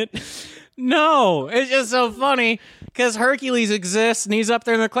ruin it? No, it's just so funny because Hercules exists and he's up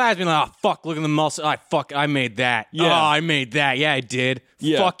there in the clouds being like, oh, fuck, look at the muscle. Oh, fuck, I made that. Yeah. Oh, I made that. Yeah, I did.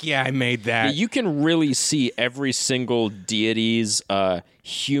 Yeah. Fuck yeah, I made that. You can really see every single deity's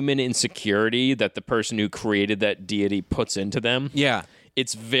human insecurity that the person who created that deity puts into them. Yeah.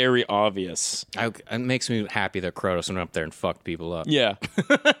 It's very obvious. It makes me happy that Kratos went up there and fucked people up. Yeah.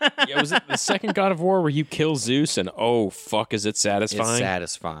 Was it the second God of War where you kill Zeus and oh fuck, is it satisfying? It's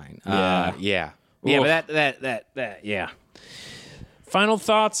satisfying. Yeah. Yeah. But that yeah. Final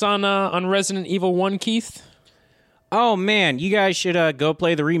thoughts on Resident Evil 1, Keith? Oh man, you guys should go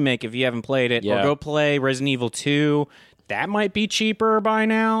play the remake if you haven't played it, or go play Resident Evil 2. That might be cheaper by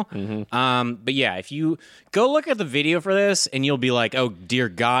now. But yeah, if you go look at the video for this and you'll be like, oh, dear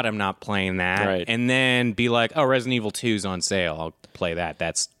God, I'm not playing that. Right. And then be like, oh, Resident Evil 2's on sale. I'll play that.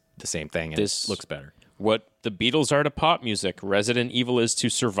 That's the same thing. And This it looks better. What the Beatles are to pop music, Resident Evil is to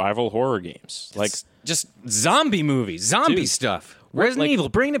survival horror games. Like, It's just zombie movies, zombie stuff. Resident Evil,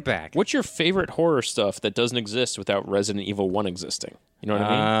 bring it back. what's your favorite horror stuff that doesn't exist without Resident Evil 1 existing? You know what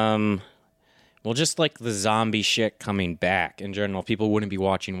I mean? Well, just like the zombie shit coming back in general, people wouldn't be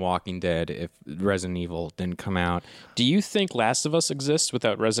watching Walking Dead if Resident Evil didn't come out. Do you think Last of Us exists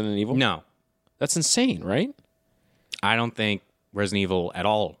without Resident Evil? No, That's insane, right? I don't think Resident Evil at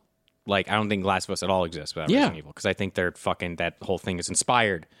all. Like, I don't think Last of Us at all exists without Resident Evil because I think they're fucking that whole thing is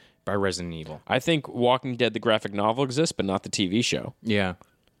inspired by Resident Evil. I think Walking Dead, the graphic novel, exists, but not the TV show. Yeah.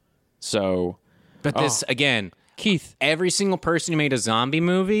 So, but this, again, Keith, every single person who made a zombie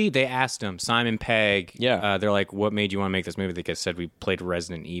movie, they asked him, Simon Pegg. Yeah. They're like, what made you want to make this movie? They said, we played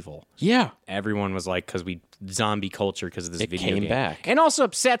Resident Evil. Yeah. Everyone was like, because zombie culture, because of this video came game. back. And also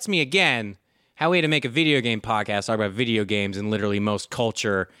upsets me again, how we had to make a video game podcast, talk about video games, and literally most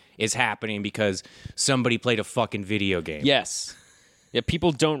culture is happening because somebody played a fucking video game. Yes. Yeah,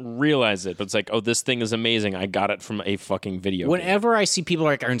 people don't realize it, but it's like, oh, this thing is amazing. I got it from a fucking video game. Whenever I see people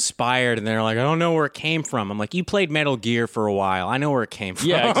like are inspired and they're like, I don't know where it came from. I'm like, you played Metal Gear for a while. I know where it came from.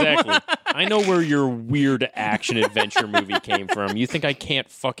 Yeah, exactly. I know where your weird action adventure movie came from. You think I can't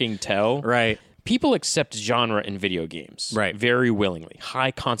fucking tell? Right. People accept genre in video games. Right. Very willingly.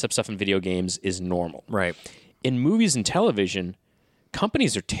 High concept stuff in video games is normal. Right. In movies and television,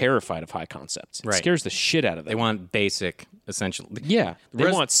 companies are terrified of high concepts. It Right. scares the shit out of them. They want basic, essentially. Yeah.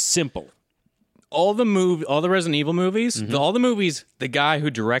 They want simple. All the Resident Evil movies, all the movies, the guy who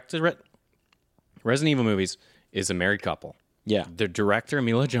directed Resident Evil movies is a married couple. Yeah. The director,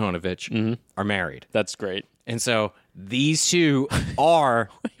 Mila Jovovich, are married. That's great. And so these two are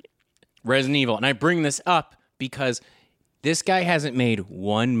Resident Evil. And I bring this up because this guy hasn't made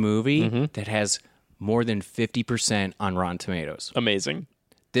one movie that has more than 50% on Rotten Tomatoes. Amazing.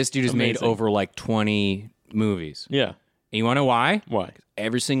 This dude has made Amazing. over like 20 movies. Yeah. And you want to know why? Why?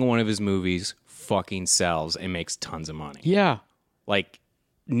 Every single one of his movies fucking sells and makes tons of money. Yeah. Like,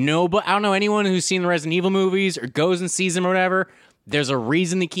 but I don't know anyone who's seen the Resident Evil movies or goes and sees them or whatever. There's a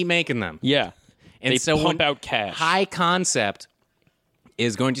reason they keep making them. Yeah. And they so pump out cash. High Concept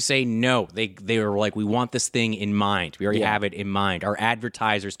is going to say no. They were like, we want this thing in mind. We already have it in mind. Our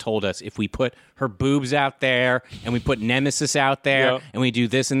advertisers told us if we put her boobs out there and we put Nemesis out there and we do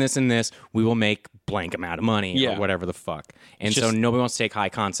this and this and this, we will make blank amount of money or whatever the fuck. And so nobody wants to take High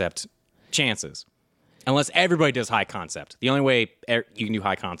Concept chances. Unless everybody does High Concept. The only way you can do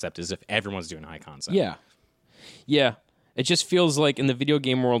High Concept is if everyone's doing High Concept. Yeah. Yeah. It just feels like in the video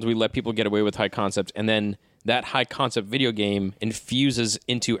game world, we let people get away with high concept, and then that high concept video game infuses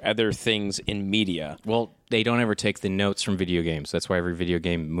into other things in media. Well, they don't ever take the notes from video games. That's why every video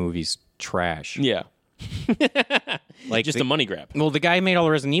game movie's trash. Yeah. Like just a money grab. Well, the guy who made all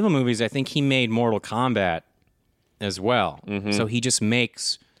the Resident Evil movies, I think he made Mortal Kombat as well. So he just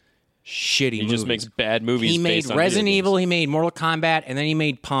makes shitty movies. He just makes bad movies. He made based on Resident video Evil, games. he made Mortal Kombat, and then he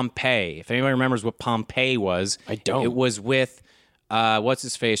made Pompeii. If anybody remembers what Pompeii was, I don't. It was with what's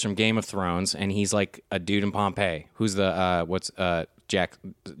his face from Game of Thrones, and he's like a dude in Pompeii. Who's the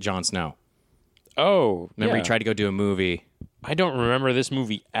Jon Snow? Oh, Remember he tried to go do a movie. I don't remember this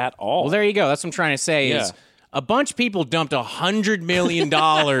movie at all. Well, there you go. That's what I'm trying to say. Is a bunch of people dumped $100 million,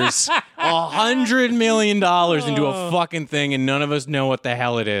 $100 million into a fucking thing, and none of us know what the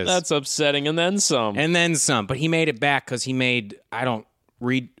hell it is. That's upsetting, and then some. And then some. But he made it back because he made, I don't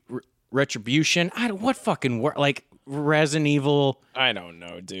read Retribution. What fucking word? Like Resident Evil. I don't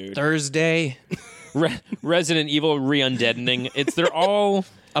know, dude. Thursday. Resident Evil re-undeadening. They're all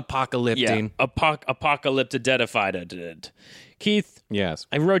apocalyptic. Apocalyptid. Keith, yes.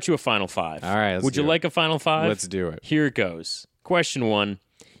 I wrote you a final five. All right. Would you like a final five? Let's do it. Here it goes. Question 1.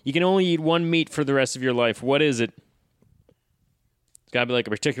 You can only eat one meat for the rest of your life. What is it? It's got to be like a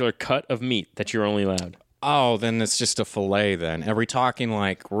particular cut of meat that you're only allowed. Oh, then it's just a fillet then. Are we talking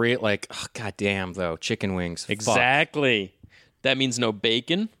like goddamn though, chicken wings? Exactly. Fuck. That means no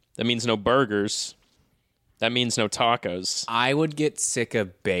bacon. That means no burgers. That means no tacos. I would get sick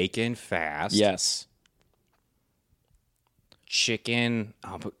of bacon fast. Yes. Chicken,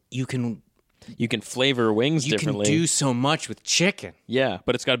 but you can flavor wings differently. You can do so much with chicken. Yeah,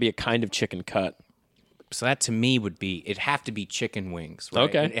 but it's got to be a kind of chicken cut. So that to me it'd have to be chicken wings, right?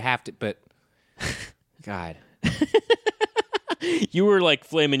 Okay. It'd have to, but God. You were like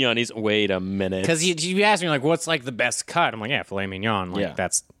filet mignon. Wait a minute. Because you asked me like, what's like the best cut? I'm like, yeah, filet mignon. Like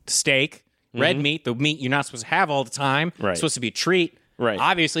that's steak, red meat, the meat you're not supposed to have all the time. Right. It's supposed to be a treat. Right.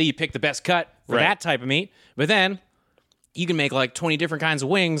 Obviously, you pick the best cut for that type of meat, but then you can make like 20 different kinds of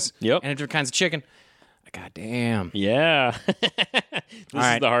wings and different kinds of chicken. God damn. Yeah. This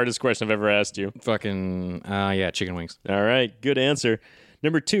is the hardest question I've ever asked you. Fucking, chicken wings. All right, good answer.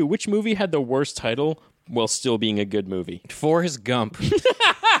 Number 2, which movie had the worst title while still being a good movie? Forrest Gump.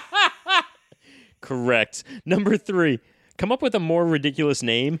 Correct. Number 3, come up with a more ridiculous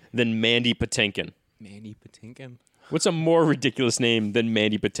name than Mandy Patinkin. Mandy Patinkin? What's a more ridiculous name than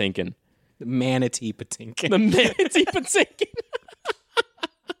Mandy Patinkin? The Manatee Patinkin. The Manatee Patinkin.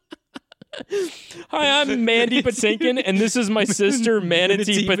 Hi, I'm Mandy Patinkin, and this is my sister,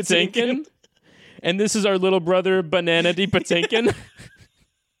 Manatee Patinkin. And this is our little brother, Bananity Patinkin.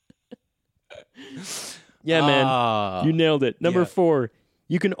 Yeah, man. You nailed it. Number yeah. 4,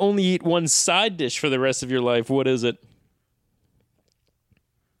 you can only eat one side dish for the rest of your life. What is it?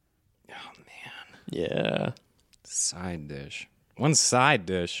 Oh, man. Yeah. Side dish. One side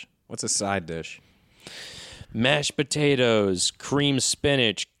dish. What's a side dish? Mashed potatoes, cream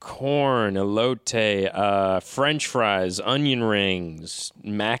spinach, corn, elote, French fries, onion rings,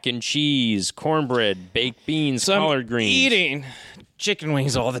 mac and cheese, cornbread, baked beans, collard greens. Eating chicken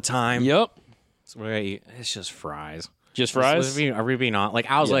wings all the time. Yep. That's what I eat. It's just fries. Just fries? Are we being honest? Like,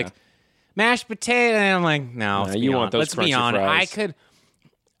 I was like, mashed potato, and I'm like, no. You want those Let's be crunchy honest. fries.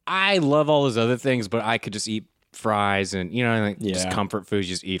 I love all those other things, but I could just eat fries and, like, just Yeah. comfort foods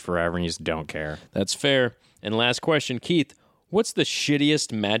you just eat forever and you just don't care. That's fair. And last question, Keith, what's the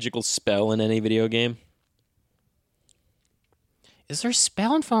shittiest magical spell in any video game? Is there a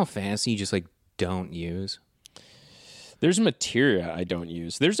spell in Final Fantasy you just, like, don't use? There's a materia I don't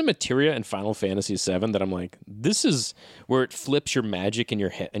use. There's a materia in Final Fantasy VII that I'm like, this is where it flips your magic and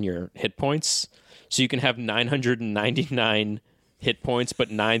your hit points, so you can have 999 hit points,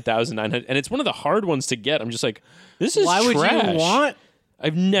 but 9,900, and it's one of the hard ones to get. I'm just like, this is Why would trash. you want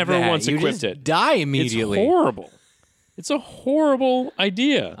I've never that? once You equipped just it. Die immediately. It's horrible. It's a horrible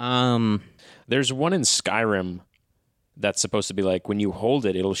idea. There's one in Skyrim that's supposed to be like, when you hold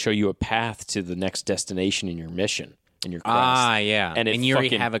it, it'll show you a path to the next destination in your mission, in your quest. Yeah. And you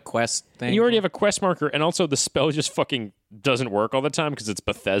already have a quest thing? And you already have a quest marker, and also the spell just fucking doesn't work all the time because it's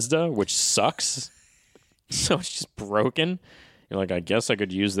Bethesda, which sucks. So it's just broken. You're like, I guess I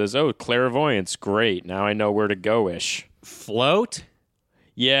could use this. Oh, clairvoyance. Great. Now I know where to go-ish. Float?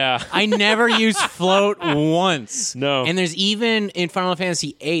 Yeah. I never used float once. No. And there's even in Final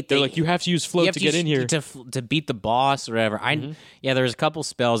Fantasy VIII, They're like, you have to use float to get in here. to beat the boss or whatever. Yeah, there's a couple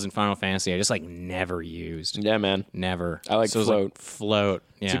spells in Final Fantasy I just like never used. Yeah, man. Never. I like So it was like, float. float.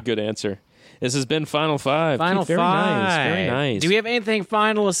 Yeah. It's a good answer. This has been Final Five. Final Very Five. nice. Very nice. Do we have anything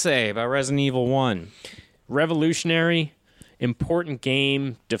final to say about Resident Evil 1? Revolutionary, important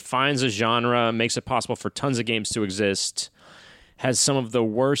game, defines a genre, makes it possible for tons of games to exist, has some of the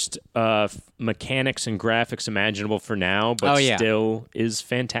worst mechanics and graphics imaginable for now, but still is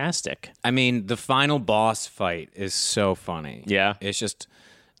fantastic. I mean, the final boss fight is so funny. Yeah. It's just,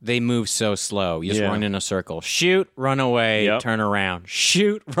 they move so slow. You just run in a circle. Shoot, run away, turn around.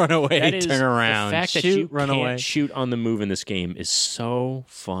 Shoot, run away, turn around. The fact Shoot, that you run can't away. shoot on the move in this game is so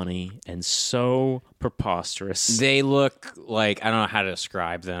funny and so preposterous. They look like, I don't know how to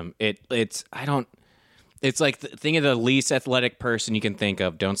describe them. It's like think of the least athletic person you can think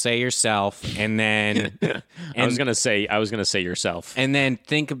of. Don't say yourself, and then I was gonna say yourself. and then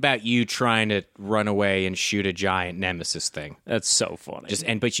think about you trying to run away and shoot a giant nemesis thing. That's so funny.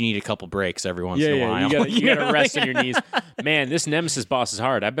 But you need a couple breaks every once in a while. You gotta rest on your knees. Man, this nemesis boss is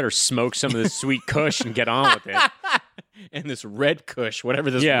hard. I better smoke some of this sweet kush and get on with it. And this red kush,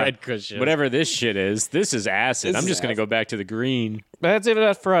 whatever this red kush is. Whatever this shit is, this is acid. I'm just going to go back to the green. That's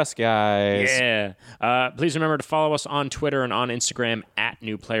it for us, guys. Yeah. Please remember to follow us on Twitter and on Instagram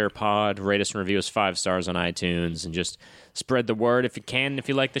 @NewPlayerPod. Rate us and review us 5 stars on iTunes, and just spread the word if you can, if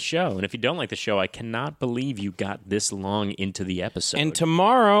you like the show. And if you don't like the show, I cannot believe you got this long into the episode. And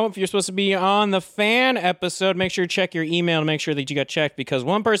tomorrow, if you're supposed to be on the fan episode, make sure you check your email to make sure that you got checked, because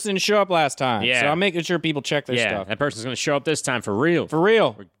one person didn't show up last time. Yeah. So I'm making sure people check their stuff. That person's going to show up this time for real. For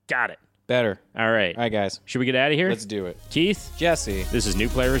real. We got it. Better. All right. All right, guys. Should we get out of here? Let's do it. Keith? Jesse. This is New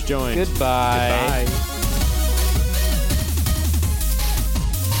Players Join. Goodbye. Goodbye.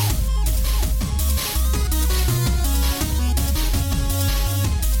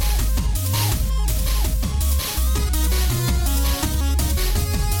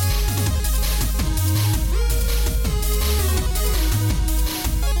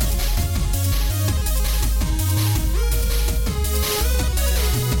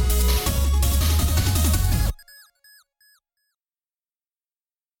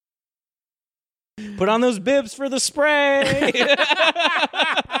 Put on those bibs for the spray.